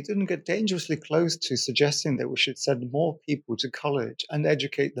whether you didn't get dangerously close to suggesting that we should send more people to college and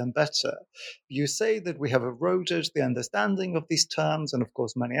educate them better. You say that we have eroded the understanding of these terms, and of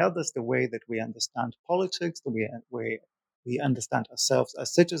course many others, the way that we understand politics, the way we understand ourselves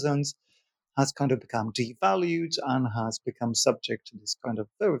as citizens has kind of become devalued and has become subject to this kind of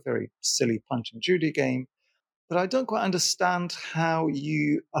very, very silly Punch and Judy game. But I don't quite understand how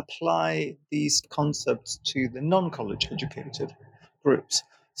you apply these concepts to the non-college educated groups.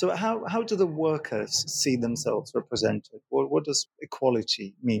 So how do the workers see themselves represented? What does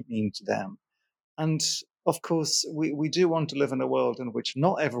equality mean to them? And of course, we do want to live in a world in which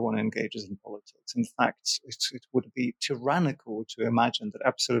not everyone engages in politics. In fact, it would be tyrannical to imagine that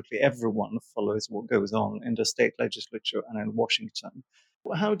absolutely everyone follows what goes on in the state legislature and in Washington.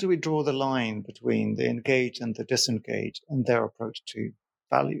 How do we draw the line between the engaged and the disengaged and their approach to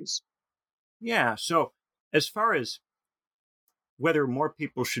values? Yeah, so as far as whether more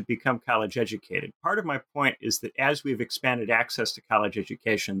people should become college educated. Part of my point is that as we've expanded access to college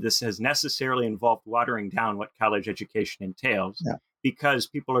education, this has necessarily involved watering down what college education entails because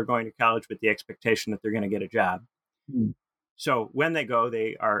people are going to college with the expectation that they're going to get a job. Mm. So when they go,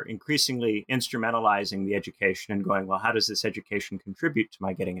 they are increasingly instrumentalizing the education and going, well, how does this education contribute to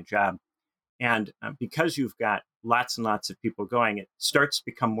my getting a job? And because you've got lots and lots of people going, it starts to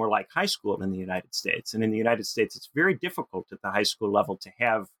become more like high school in the United States. And in the United States, it's very difficult at the high school level to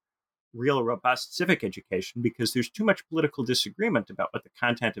have real robust civic education because there's too much political disagreement about what the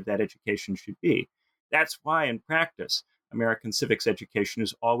content of that education should be. That's why, in practice, American civics education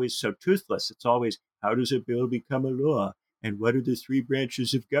is always so toothless. It's always, how does a bill become a law? And what are the three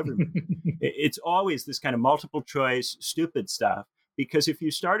branches of government? It's always this kind of multiple choice, stupid stuff. Because if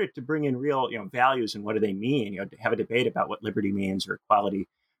you started to bring in real, values and what do they mean, to have a debate about what liberty means or equality,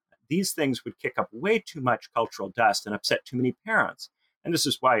 these things would kick up way too much cultural dust and upset too many parents. And this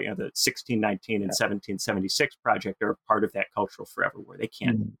is why the 1619 and 1776 project are part of that cultural forever where they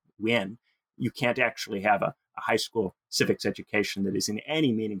can't win. You can't actually have a high school civics education that is in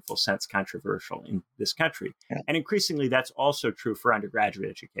any meaningful sense controversial in this country. And increasingly, that's also true for undergraduate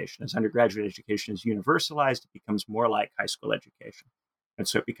education. As undergraduate education is universalized, it becomes more like high school education. And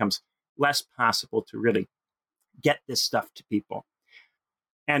so it becomes less possible to really get this stuff to people.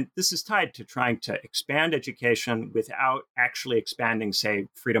 And this is tied to trying to expand education without actually expanding, say,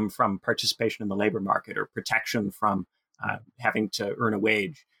 freedom from participation in the labor market or protection from having to earn a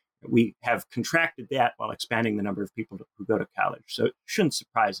wage. We have contracted that while expanding the number of people who go to college. So it shouldn't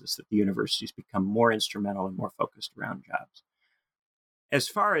surprise us that the universities become more instrumental and more focused around jobs. As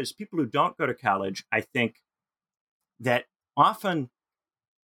far as people who don't go to college, I think that often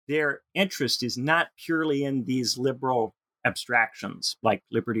their interest is not purely in these liberal abstractions like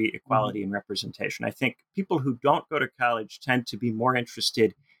liberty, equality, and representation. I think people who don't go to college tend to be more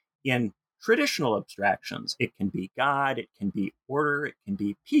interested in traditional abstractions. It can be God, it can be order, it can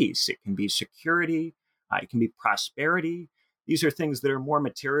be peace, it can be security, it can be prosperity. These are things that are more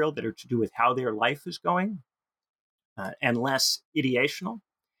material, that are to do with how their life is going, and less ideational.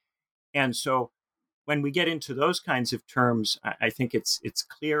 And so when we get into those kinds of terms, I think it's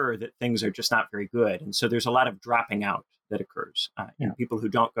clearer that things are just not very good. And so there's a lot of dropping out that occurs in people who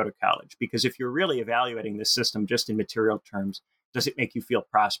don't go to college. Because if you're really evaluating this system just in material terms, does it make you feel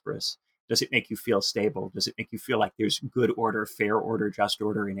prosperous? Does it make you feel stable? Does it make you feel like there's good order, fair order, just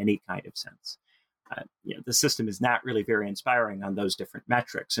order in any kind of sense? The system is not really very inspiring on those different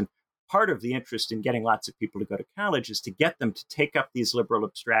metrics. And part of the interest in getting lots of people to go to college is to get them to take up these liberal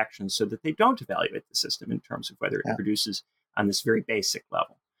abstractions so that they don't evaluate the system in terms of whether it produces on this very basic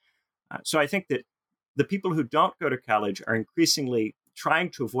level. So I think that the people who don't go to college are increasingly trying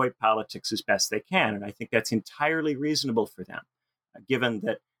to avoid politics as best they can. And I think that's entirely reasonable for them, given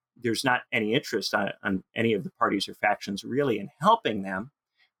that there's not any interest on any of the parties or factions really in helping them.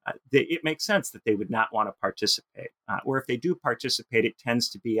 It makes sense that they would not want to participate. Or if they do participate, it tends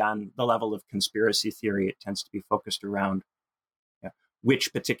to be on the level of conspiracy theory. It tends to be focused around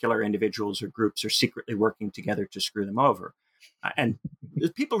which particular individuals or groups are secretly working together to screw them over. And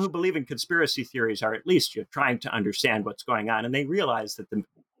the people who believe in conspiracy theories are at least trying to understand what's going on, and they realize that the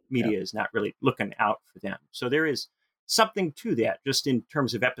media is not really looking out for them. So there is something to that, just in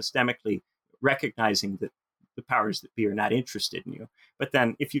terms of epistemically recognizing that the powers that be are not interested in you. But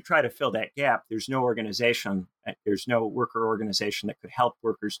then if you try to fill that gap, there's no organization, there's no worker organization that could help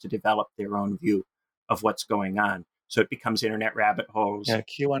workers to develop their own view of what's going on. So it becomes internet rabbit holes. Yeah,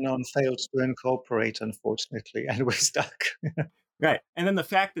 QAnon failed to incorporate, unfortunately, and we're stuck. Right. And then the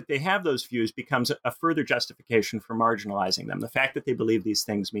fact that they have those views becomes a further justification for marginalizing them. The fact that they believe these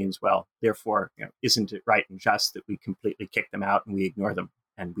things means, well, therefore, isn't it right and just that we completely kick them out and we ignore them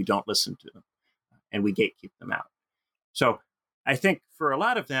and we don't listen to them and we gatekeep them out? So I think for a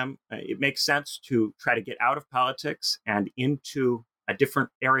lot of them, it makes sense to try to get out of politics and into a different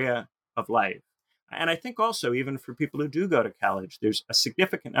area of life. And I think also, even for people who do go to college, there's a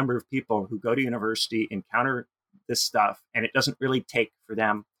significant number of people who go to university, encounter this stuff, and it doesn't really take for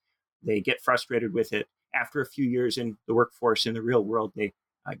them. They get frustrated with it. After a few years in the workforce, in the real world, they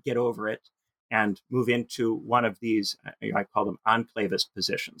get over it and move into one of these, I call them enclavist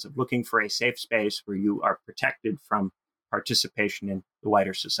positions, of looking for a safe space where you are protected from participation in the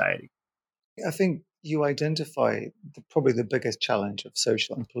wider society. I think you identify probably the biggest challenge of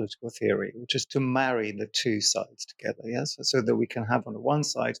social and political theory, which is to marry the two sides together, yes? So that we can have on the one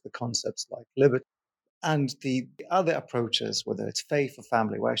side the concepts like liberty and the other approaches, whether it's faith or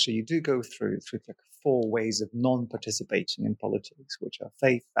family, where actually you do go through like 4 ways of non-participating in politics, which are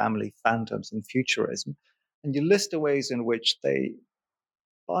faith, family, phantoms, and futurism. And you list the ways in which they,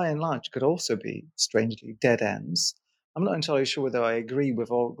 by and large, could also be strangely dead ends. I'm not entirely sure whether I agree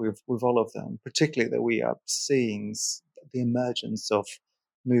with all of them, particularly that we are seeing the emergence of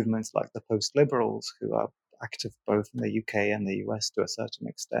movements like the post-liberals, who are active both in the UK and the US to a certain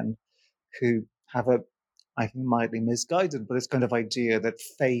extent, who have a, I think, mildly misguided, but it's kind of idea that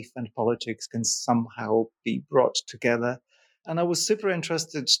faith and politics can somehow be brought together. And I was super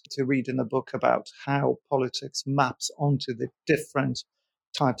interested to read in a book about how politics maps onto the different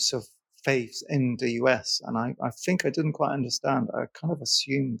types of faiths in the US. And I think I didn't quite understand. I kind of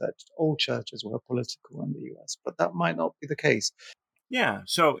assumed that all churches were political in the US, but that might not be the case. Yeah.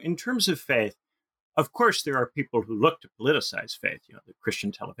 So in terms of faith, of course, there are people who look to politicize faith. The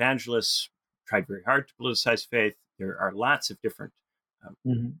Christian televangelists tried very hard to politicize faith. There are lots of different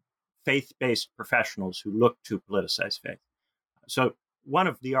faith-based professionals who look to politicize faith. So one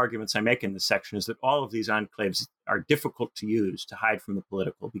of the arguments I make in this section is that all of these enclaves are difficult to use to hide from the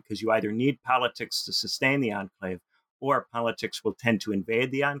political, because you either need politics to sustain the enclave, or politics will tend to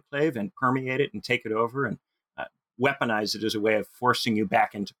invade the enclave and permeate it and take it over and weaponize it as a way of forcing you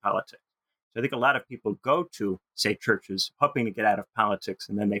back into politics. So I think a lot of people go to, say, churches hoping to get out of politics,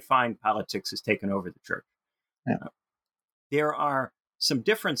 and then they find politics has taken over the church. Yeah. There are some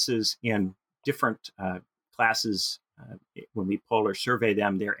differences in different classes when we poll or survey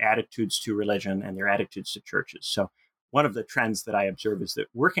them, their attitudes to religion and their attitudes to churches. So one of the trends that I observe is that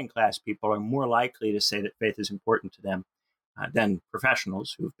working class people are more likely to say that faith is important to them than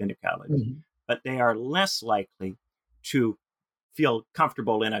professionals who've been to college, but they are less likely to feel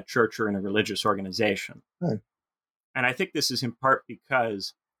comfortable in a church or in a religious organization. Right. And I think this is in part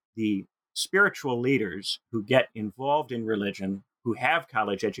because the spiritual leaders who get involved in religion, who have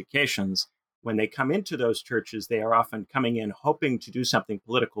college educations, when they come into those churches, they are often coming in hoping to do something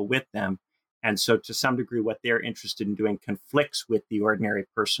political with them. And so to some degree, what they're interested in doing conflicts with the ordinary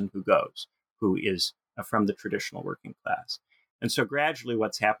person who goes, who is from the traditional working class. And so gradually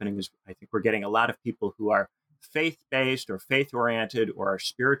what's happening is I think we're getting a lot of people who are faith-based or faith-oriented or are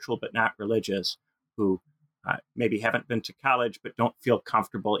spiritual but not religious, who maybe haven't been to college but don't feel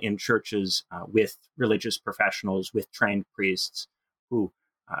comfortable in churches with religious professionals, with trained priests, who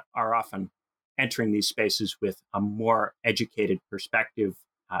are often entering these spaces with a more educated perspective,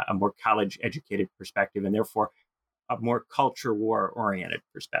 a more college-educated perspective, and therefore a more culture war-oriented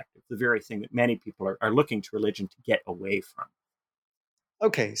perspective, the very thing that many people are looking to religion to get away from.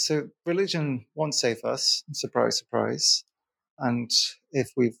 Okay, so religion won't save us, surprise, surprise. And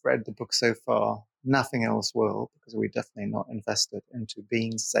if we've read the book so far, nothing else will, because we're definitely not invested into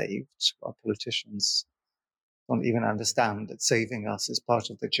being saved. Our politicians don't even understand that saving us is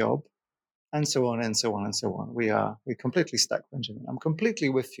part of the job, and so on and so on and so on. We're completely stuck, Benjamin. I'm completely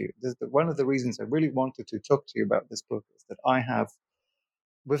with you. One of the reasons I really wanted to talk to you about this book is that I have,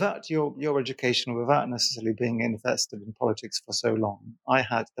 without your education, without necessarily being invested in politics for so long, I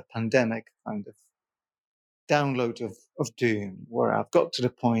had the pandemic kind of download of doom, where I've got to the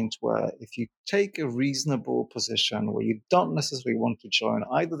point where if you take a reasonable position where you don't necessarily want to join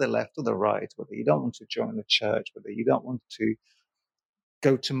either the left or the right, whether you don't want to join the church, whether you don't want to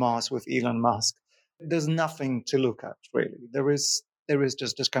go to Mars with Elon Musk, there's nothing to look at, really. There is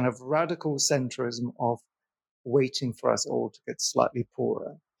just this kind of radical centrism of waiting for us all to get slightly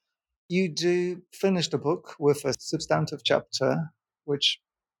poorer. You do finish the book with a substantive chapter which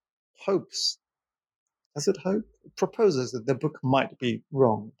hopes, does it hope? It proposes that the book might be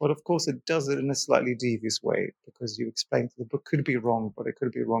wrong, but of course it does it in a slightly devious way, because you explain that the book could be wrong, but it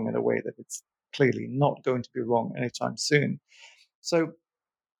could be wrong in a way that it's clearly not going to be wrong anytime soon. So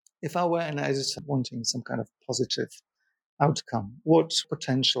if I were an editor wanting some kind of positive outcome, what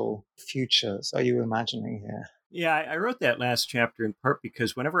potential futures are you imagining here? Yeah, I wrote that last chapter in part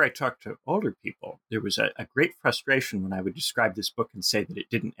because whenever I talked to older people, there was a great frustration when I would describe this book and say that it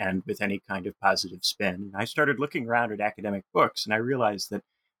didn't end with any kind of positive spin. And I started looking around at academic books, and I realized that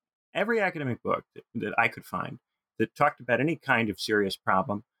every academic book that I could find that talked about any kind of serious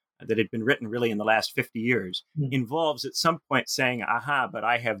problem that had been written really in the last 50 years involves at some point saying, aha, but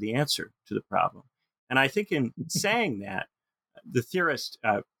I have the answer to the problem. And I think in saying that, the theorist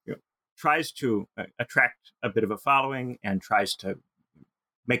tries to attract a bit of a following and tries to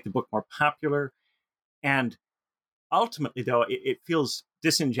make the book more popular. And ultimately, though, it feels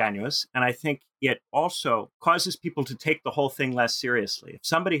disingenuous. And I think it also causes people to take the whole thing less seriously. If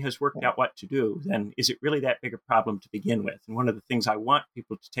somebody has worked out what to do, then is it really that big a problem to begin with? And one of the things I want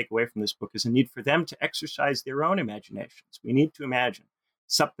people to take away from this book is a need for them to exercise their own imaginations. We need to imagine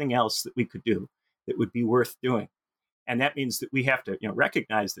something else that we could do that would be worth doing. And that means that we have to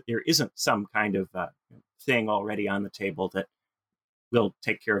recognize that there isn't some kind of thing already on the table that will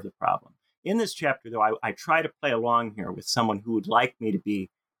take care of the problem. In this chapter, though, I try to play along here with someone who would like me to be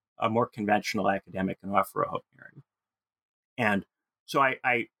a more conventional academic and offer a hope narrative. And so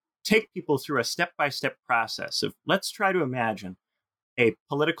I take people through a step-by-step process of, let's try to imagine a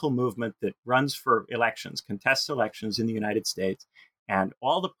political movement that runs for elections, contests elections in the United States, and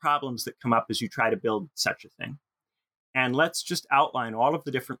all the problems that come up as you try to build such a thing. And let's just outline all of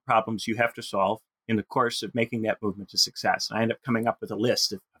the different problems you have to solve in the course of making that movement a success. And I end up coming up with a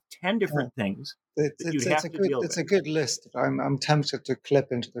list of 10 different things that you'd have to deal with. It's a good list. I'm tempted to clip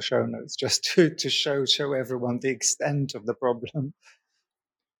into the show notes just to show everyone the extent of the problem.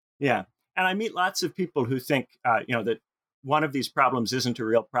 Yeah. And I meet lots of people who think, that one of these problems isn't a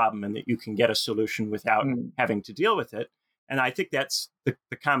real problem and that you can get a solution without having to deal with it. And I think that's the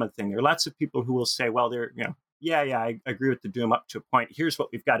common thing. There are lots of people who will say, well, I agree with the doom up to a point. Here's what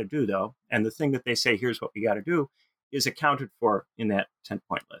we've got to do, though. And the thing that they say, here's what we got to do, is accounted for in that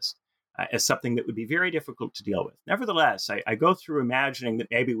 10-point list as something that would be very difficult to deal with. Nevertheless, I go through imagining that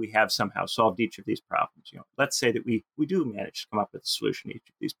maybe we have somehow solved each of these problems. Let's say that we do manage to come up with a solution to each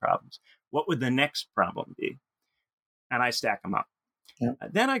of these problems. What would the next problem be? And I stack them up. Yeah.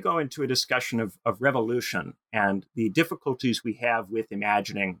 Then I go into a discussion of revolution and the difficulties we have with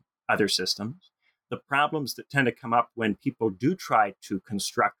imagining other systems, the problems that tend to come up when people do try to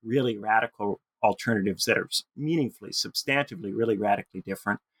construct really radical alternatives that are meaningfully, substantively, really radically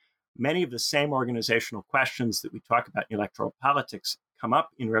different. Many of the same organizational questions that we talk about in electoral politics come up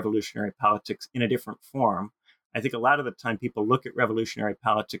in revolutionary politics in a different form. I think a lot of the time people look at revolutionary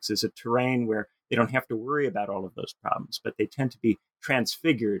politics as a terrain where they don't have to worry about all of those problems, but they tend to be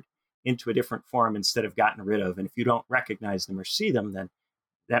transfigured into a different form instead of gotten rid of. And if you don't recognize them or see them, then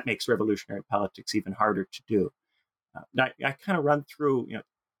that makes revolutionary politics even harder to do. Now, I kind of run through,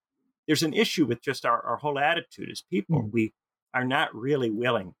 there's an issue with just our whole attitude as people. We are not really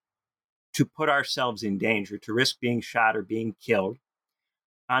willing to put ourselves in danger, to risk being shot or being killed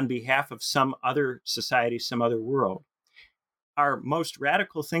on behalf of some other society, some other world. Our most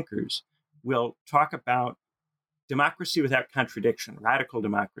radical thinkers will talk about democracy without contradiction, radical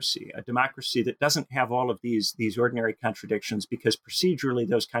democracy, a democracy that doesn't have all of these ordinary contradictions because procedurally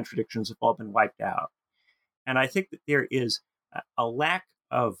those contradictions have all been wiped out. And I think that there is a lack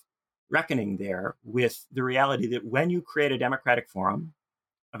of reckoning there with the reality that when you create a democratic forum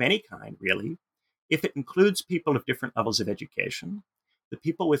of any kind, really, if it includes people of different levels of education, the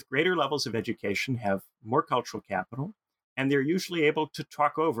people with greater levels of education have more cultural capital, and they're usually able to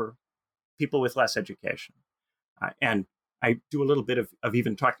talk over people with less education. And I do a little bit of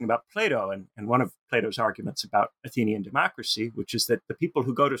even talking about Plato and one of Plato's arguments about Athenian democracy, which is that the people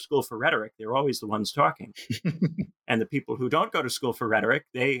who go to school for rhetoric, they're always the ones talking. And the people who don't go to school for rhetoric,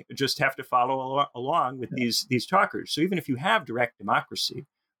 they just have to follow along with these talkers. So even if you have direct democracy,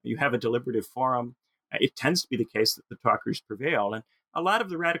 you have a deliberative forum, it tends to be the case that the talkers prevail. And a lot of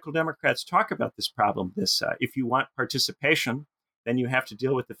the radical Democrats talk about this problem, if you want participation, then you have to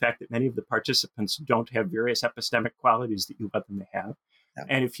deal with the fact that many of the participants don't have various epistemic qualities that you want them to have. Yeah.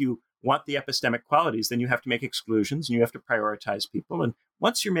 And if you want the epistemic qualities, then you have to make exclusions and you have to prioritize people. And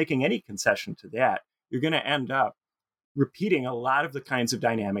once you're making any concession to that, you're going to end up repeating a lot of the kinds of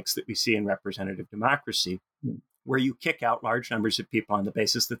dynamics that we see in representative democracy, where you kick out large numbers of people on the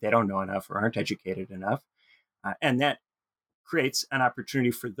basis that they don't know enough or aren't educated enough. And that creates an opportunity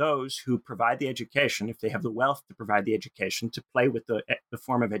for those who provide the education, if they have the wealth to provide the education, to play with the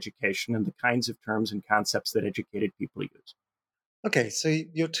form of education and the kinds of terms and concepts that educated people use. Okay, so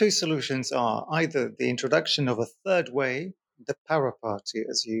your two solutions are either the introduction of a third way, the power party,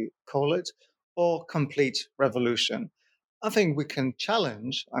 as you call it, or complete revolution. I think we can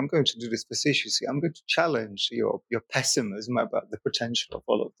challenge, I'm going to do this facetiously, I'm going to challenge your pessimism about the potential of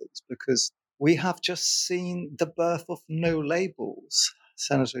all of this, because we have just seen the birth of no labels.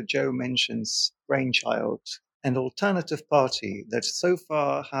 Senator Joe mentions Brainchild, an alternative party that so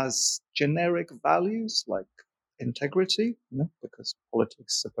far has generic values like integrity, because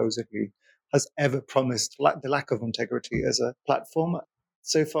politics supposedly has ever promised the lack of integrity as a platform.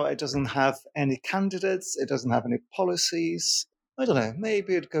 So far, it doesn't have any candidates. It doesn't have any policies. I don't know.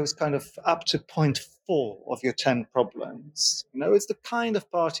 Maybe it goes kind of up to 0.4 of your 10 problems. It's the kind of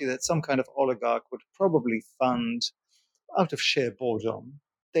party that some kind of oligarch would probably fund out of sheer boredom.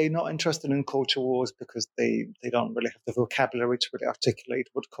 They're not interested in culture wars because they don't really have the vocabulary to really articulate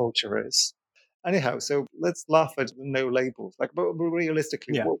what culture is. Anyhow, so let's laugh at no labels. But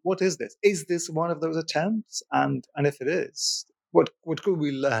realistically, what is this? Is this one of those attempts? And if it is, what could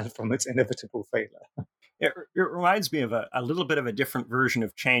we learn from its inevitable failure? It reminds me of a little bit of a different version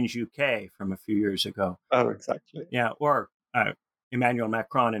of Change UK from a few years ago. Oh, exactly. Yeah, or Emmanuel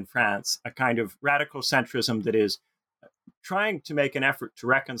Macron in France, a kind of radical centrism that is trying to make an effort to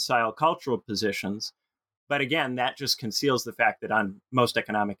reconcile cultural positions. But again, that just conceals the fact that on most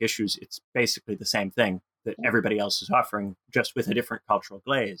economic issues, it's basically the same thing that everybody else is offering, just with a different cultural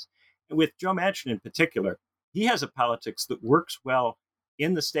glaze. And with Joe Manchin in particular, he has a politics that works well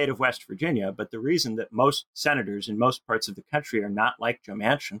in the state of West Virginia. But the reason that most senators in most parts of the country are not like Joe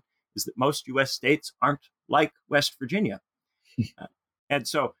Manchin is that most U.S. states aren't like West Virginia. And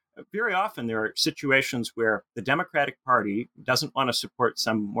so very often there are situations where the Democratic Party doesn't want to support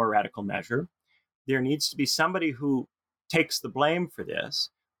some more radical measure. There needs to be somebody who takes the blame for this.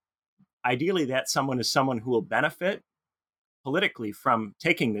 Ideally, that someone is someone who will benefit politically from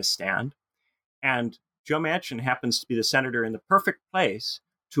taking this stand. And Joe Manchin happens to be the senator in the perfect place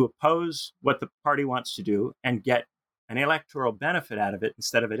to oppose what the party wants to do and get an electoral benefit out of it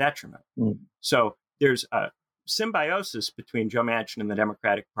instead of a detriment. So there's a symbiosis between Joe Manchin and the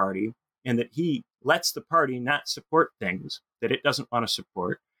Democratic Party in that he lets the party not support things that it doesn't want to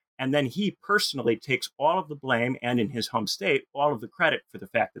support. And then he personally takes all of the blame and, in his home state, all of the credit for the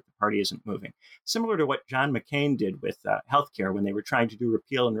fact that the party isn't moving. Similar to what John McCain did with healthcare when they were trying to do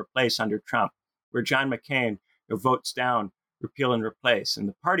repeal and replace under Trump, where John McCain votes down repeal and replace. And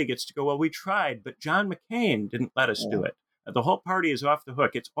the party gets to go, well, we tried, but John McCain didn't let us do it. The whole party is off the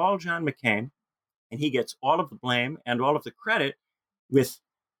hook. It's all John McCain, and he gets all of the blame and all of the credit with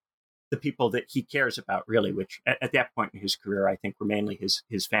the people that he cares about, really, which at that point in his career, I think were mainly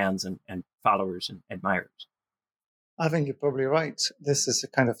his fans and followers and admirers. I think you're probably right. This is a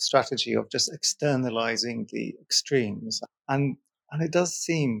kind of strategy of just externalizing the extremes. And it does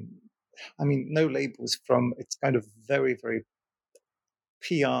seem, I mean, no labels from its kind of very, very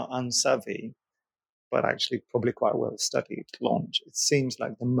PR unsavvy, but actually probably quite well studied launch. It seems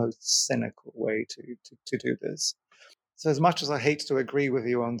like the most cynical way to do this. So as much as I hate to agree with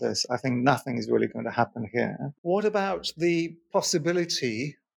you on this, I think nothing is really going to happen here. What about the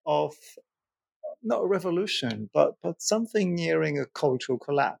possibility of not a revolution, but something nearing a cultural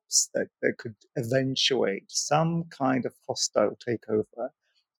collapse that could eventuate some kind of hostile takeover?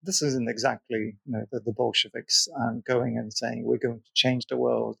 This isn't exactly the Bolsheviks going and saying we're going to change the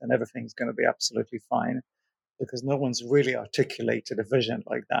world and everything's going to be absolutely fine, because no one's really articulated a vision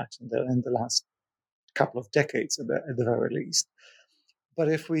like that in the last couple of decades at the very least. But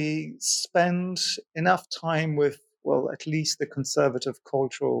if we spend enough time with, well, at least the conservative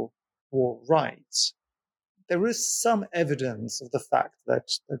cultural war rights, there is some evidence of the fact that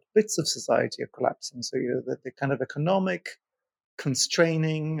bits of society are collapsing. So that the kind of economic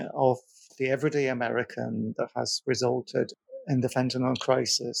constraining of the everyday American that has resulted in the fentanyl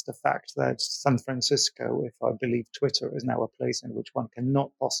crisis, the fact that San Francisco, if I believe Twitter, is now a place in which one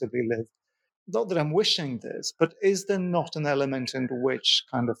cannot possibly live. Not that I'm wishing this, but is there not an element in which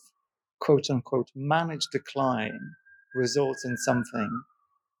kind of quote unquote managed decline results in something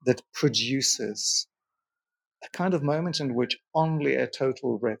that produces a kind of moment in which only a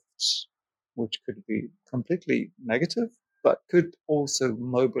total rift, which could be completely negative, but could also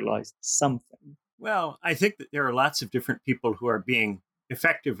mobilize something? Well, I think that there are lots of different people who are being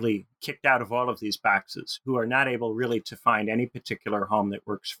effectively kicked out of all of these boxes, who are not able really to find any particular home that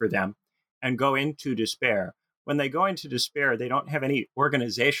works for them and go into despair. When they go into despair, they don't have any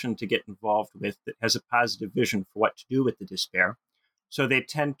organization to get involved with that has a positive vision for what to do with the despair. So they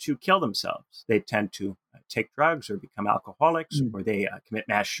tend to kill themselves. They tend to take drugs or become alcoholics, or they commit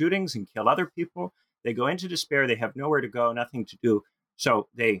mass shootings and kill other people. They go into despair. They have nowhere to go, nothing to do. So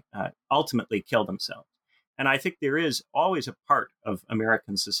they ultimately kill themselves. And I think there is always a part of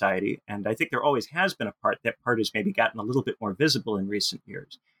American society, and I think there always has been a part. That part has maybe gotten a little bit more visible in recent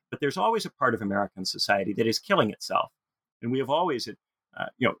years. But there's always a part of American society that is killing itself. And we have always,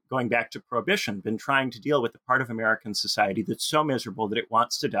 going back to Prohibition, been trying to deal with the part of American society that's so miserable that it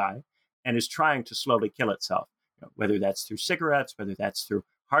wants to die and is trying to slowly kill itself, whether that's through cigarettes, whether that's through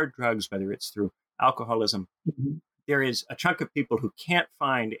hard drugs, whether it's through alcoholism. Mm-hmm. There is a chunk of people who can't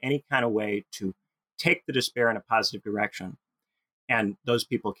find any kind of way to take the despair in a positive direction, and those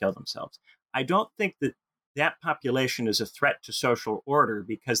people kill themselves. I don't think that that population is a threat to social order,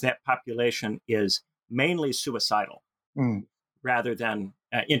 because that population is mainly suicidal rather than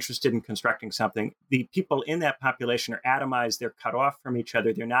interested in constructing something. The people in that population are atomized. They're cut off from each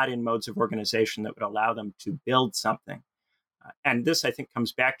other. They're not in modes of organization that would allow them to build something. And this, I think,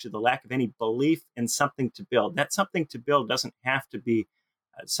 comes back to the lack of any belief in something to build. That something to build doesn't have to be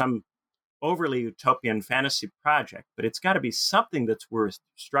some overly utopian fantasy project, but it's got to be something that's worth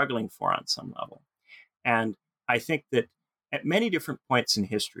struggling for on some level. And I think that at many different points in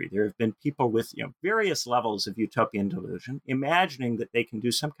history, there have been people with various levels of utopian delusion, imagining that they can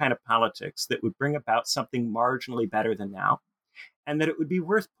do some kind of politics that would bring about something marginally better than now, and that it would be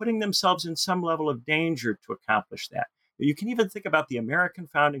worth putting themselves in some level of danger to accomplish that. You can even think about the American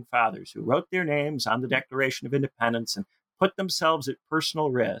founding fathers who wrote their names on the Declaration of Independence and put themselves at personal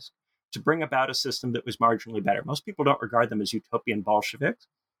risk to bring about a system that was marginally better. Most people don't regard them as utopian Bolsheviks,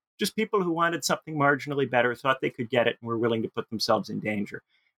 just people who wanted something marginally better, thought they could get it, and were willing to put themselves in danger.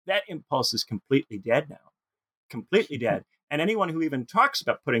 That impulse is completely dead now, completely dead. And anyone who even talks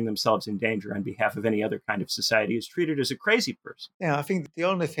about putting themselves in danger on behalf of any other kind of society is treated as a crazy person. Yeah, I think the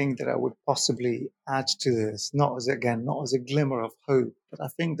only thing that I would possibly add to this, not as a glimmer of hope, but I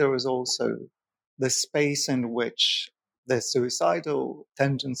think there is also the space in which the suicidal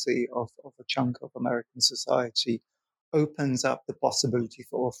tendency of a chunk of American society opens up the possibility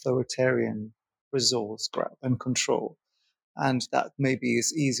for authoritarian resource grab and control. And that maybe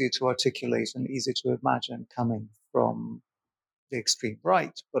is easier to articulate and easier to imagine coming from the extreme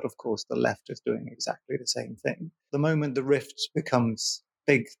right, but of course the left is doing exactly the same thing. The moment the rift becomes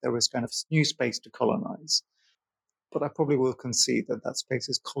big, there is kind of new space to colonize. But I probably will concede that that space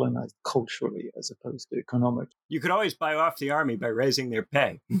is colonized culturally as opposed to economically. You could always buy off the army by raising their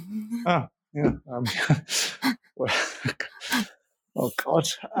pay. Yeah. Oh, God.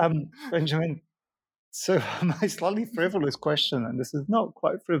 Benjamin, so my slightly frivolous question, and this is not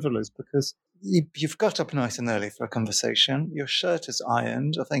quite frivolous because you've got up nice and early for a conversation. Your shirt is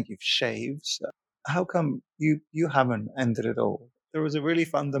ironed. I think you've shaved. How come you haven't ended it all? There was a really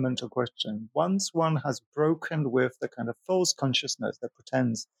fundamental question. Once one has broken with the kind of false consciousness that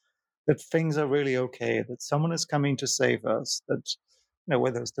pretends that things are really okay, that someone is coming to save us, that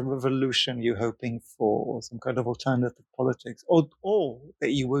whether it's the revolution you're hoping for or some kind of alternative politics, or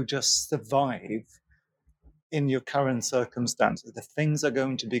that you will just survive in your current circumstances, the things are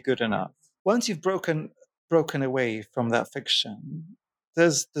going to be good enough. Once you've broken away from that fiction,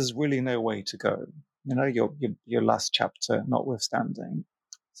 there's really no way to go. Your last chapter notwithstanding.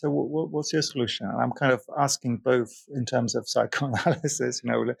 So what's your solution? And I'm kind of asking both in terms of psychoanalysis,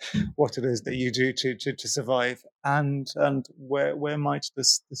 what it is that you do to survive, and where might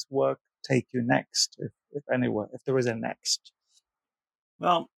this work take you next, if anywhere, if there is a next.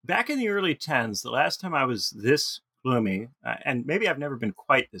 Well, back in the early 10s, the last time I was this gloomy, and maybe I've never been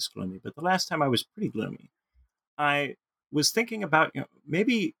quite this gloomy, but the last time I was pretty gloomy, I was thinking about,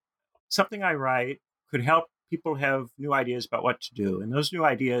 maybe something I write could help people have new ideas about what to do. And those new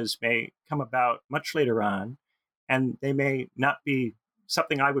ideas may come about much later on, and they may not be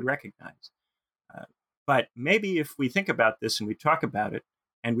something I would recognize. But maybe if we think about this and we talk about it,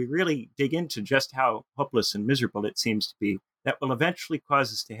 and we really dig into just how hopeless and miserable it seems to be, that will eventually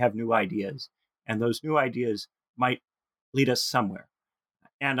cause us to have new ideas. And those new ideas might lead us somewhere.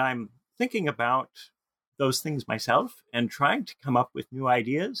 And I'm thinking about those things myself and trying to come up with new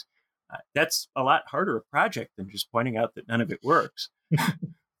ideas. That's a lot harder a project than just pointing out that none of it works.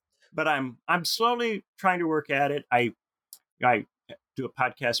 But I'm slowly trying to work at it. I do a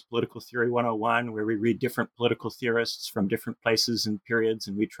podcast, Political Theory 101, where we read different political theorists from different places and periods,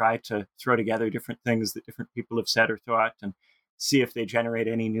 and we try to throw together different things that different people have said or thought and see if they generate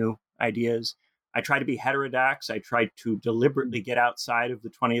any new ideas. I try to be heterodox. I try to deliberately get outside of the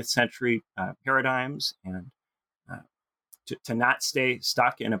 20th century paradigms and to not stay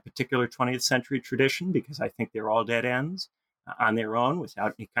stuck in a particular 20th century tradition, because I think they're all dead ends on their own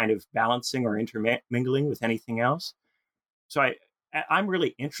without any kind of balancing or intermingling with anything else. So I'm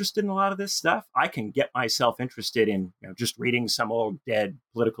really interested in a lot of this stuff. I can get myself interested in just reading some old dead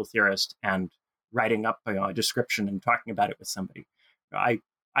political theorist and writing up a description and talking about it with somebody. I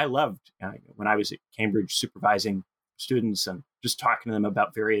loved when I was at Cambridge supervising students and just talking to them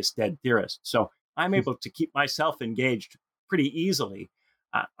about various dead theorists. So I'm able to keep myself engaged pretty easily.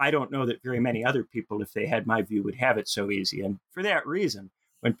 I don't know that very many other people, if they had my view, would have it so easy. And for that reason,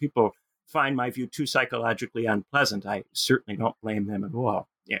 when people find my view too psychologically unpleasant, I certainly don't blame them at all.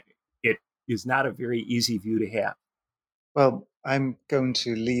 It is not a very easy view to have. Well, I'm going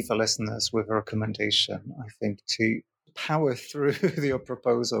to leave our listeners with a recommendation. I think to power through your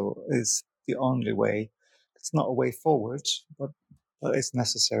proposal is the only way. It's not a way forward, but it's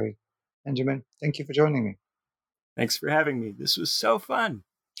necessary. Benjamin, thank you for joining me. Thanks for having me. This was so fun.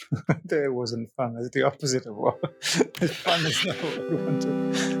 It wasn't fun. It's the opposite of what fun is not what we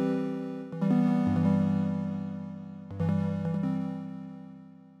wanted.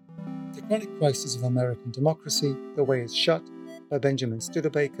 The Chronic Crisis of American Democracy, The Way Is Shut, by Benjamin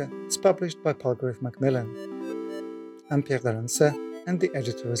Studebaker, is published by Palgrave MacMillan. I'm Pierre Delancey, and the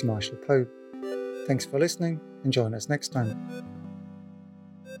editor is Marshall Poe. Thanks for listening and join us next time.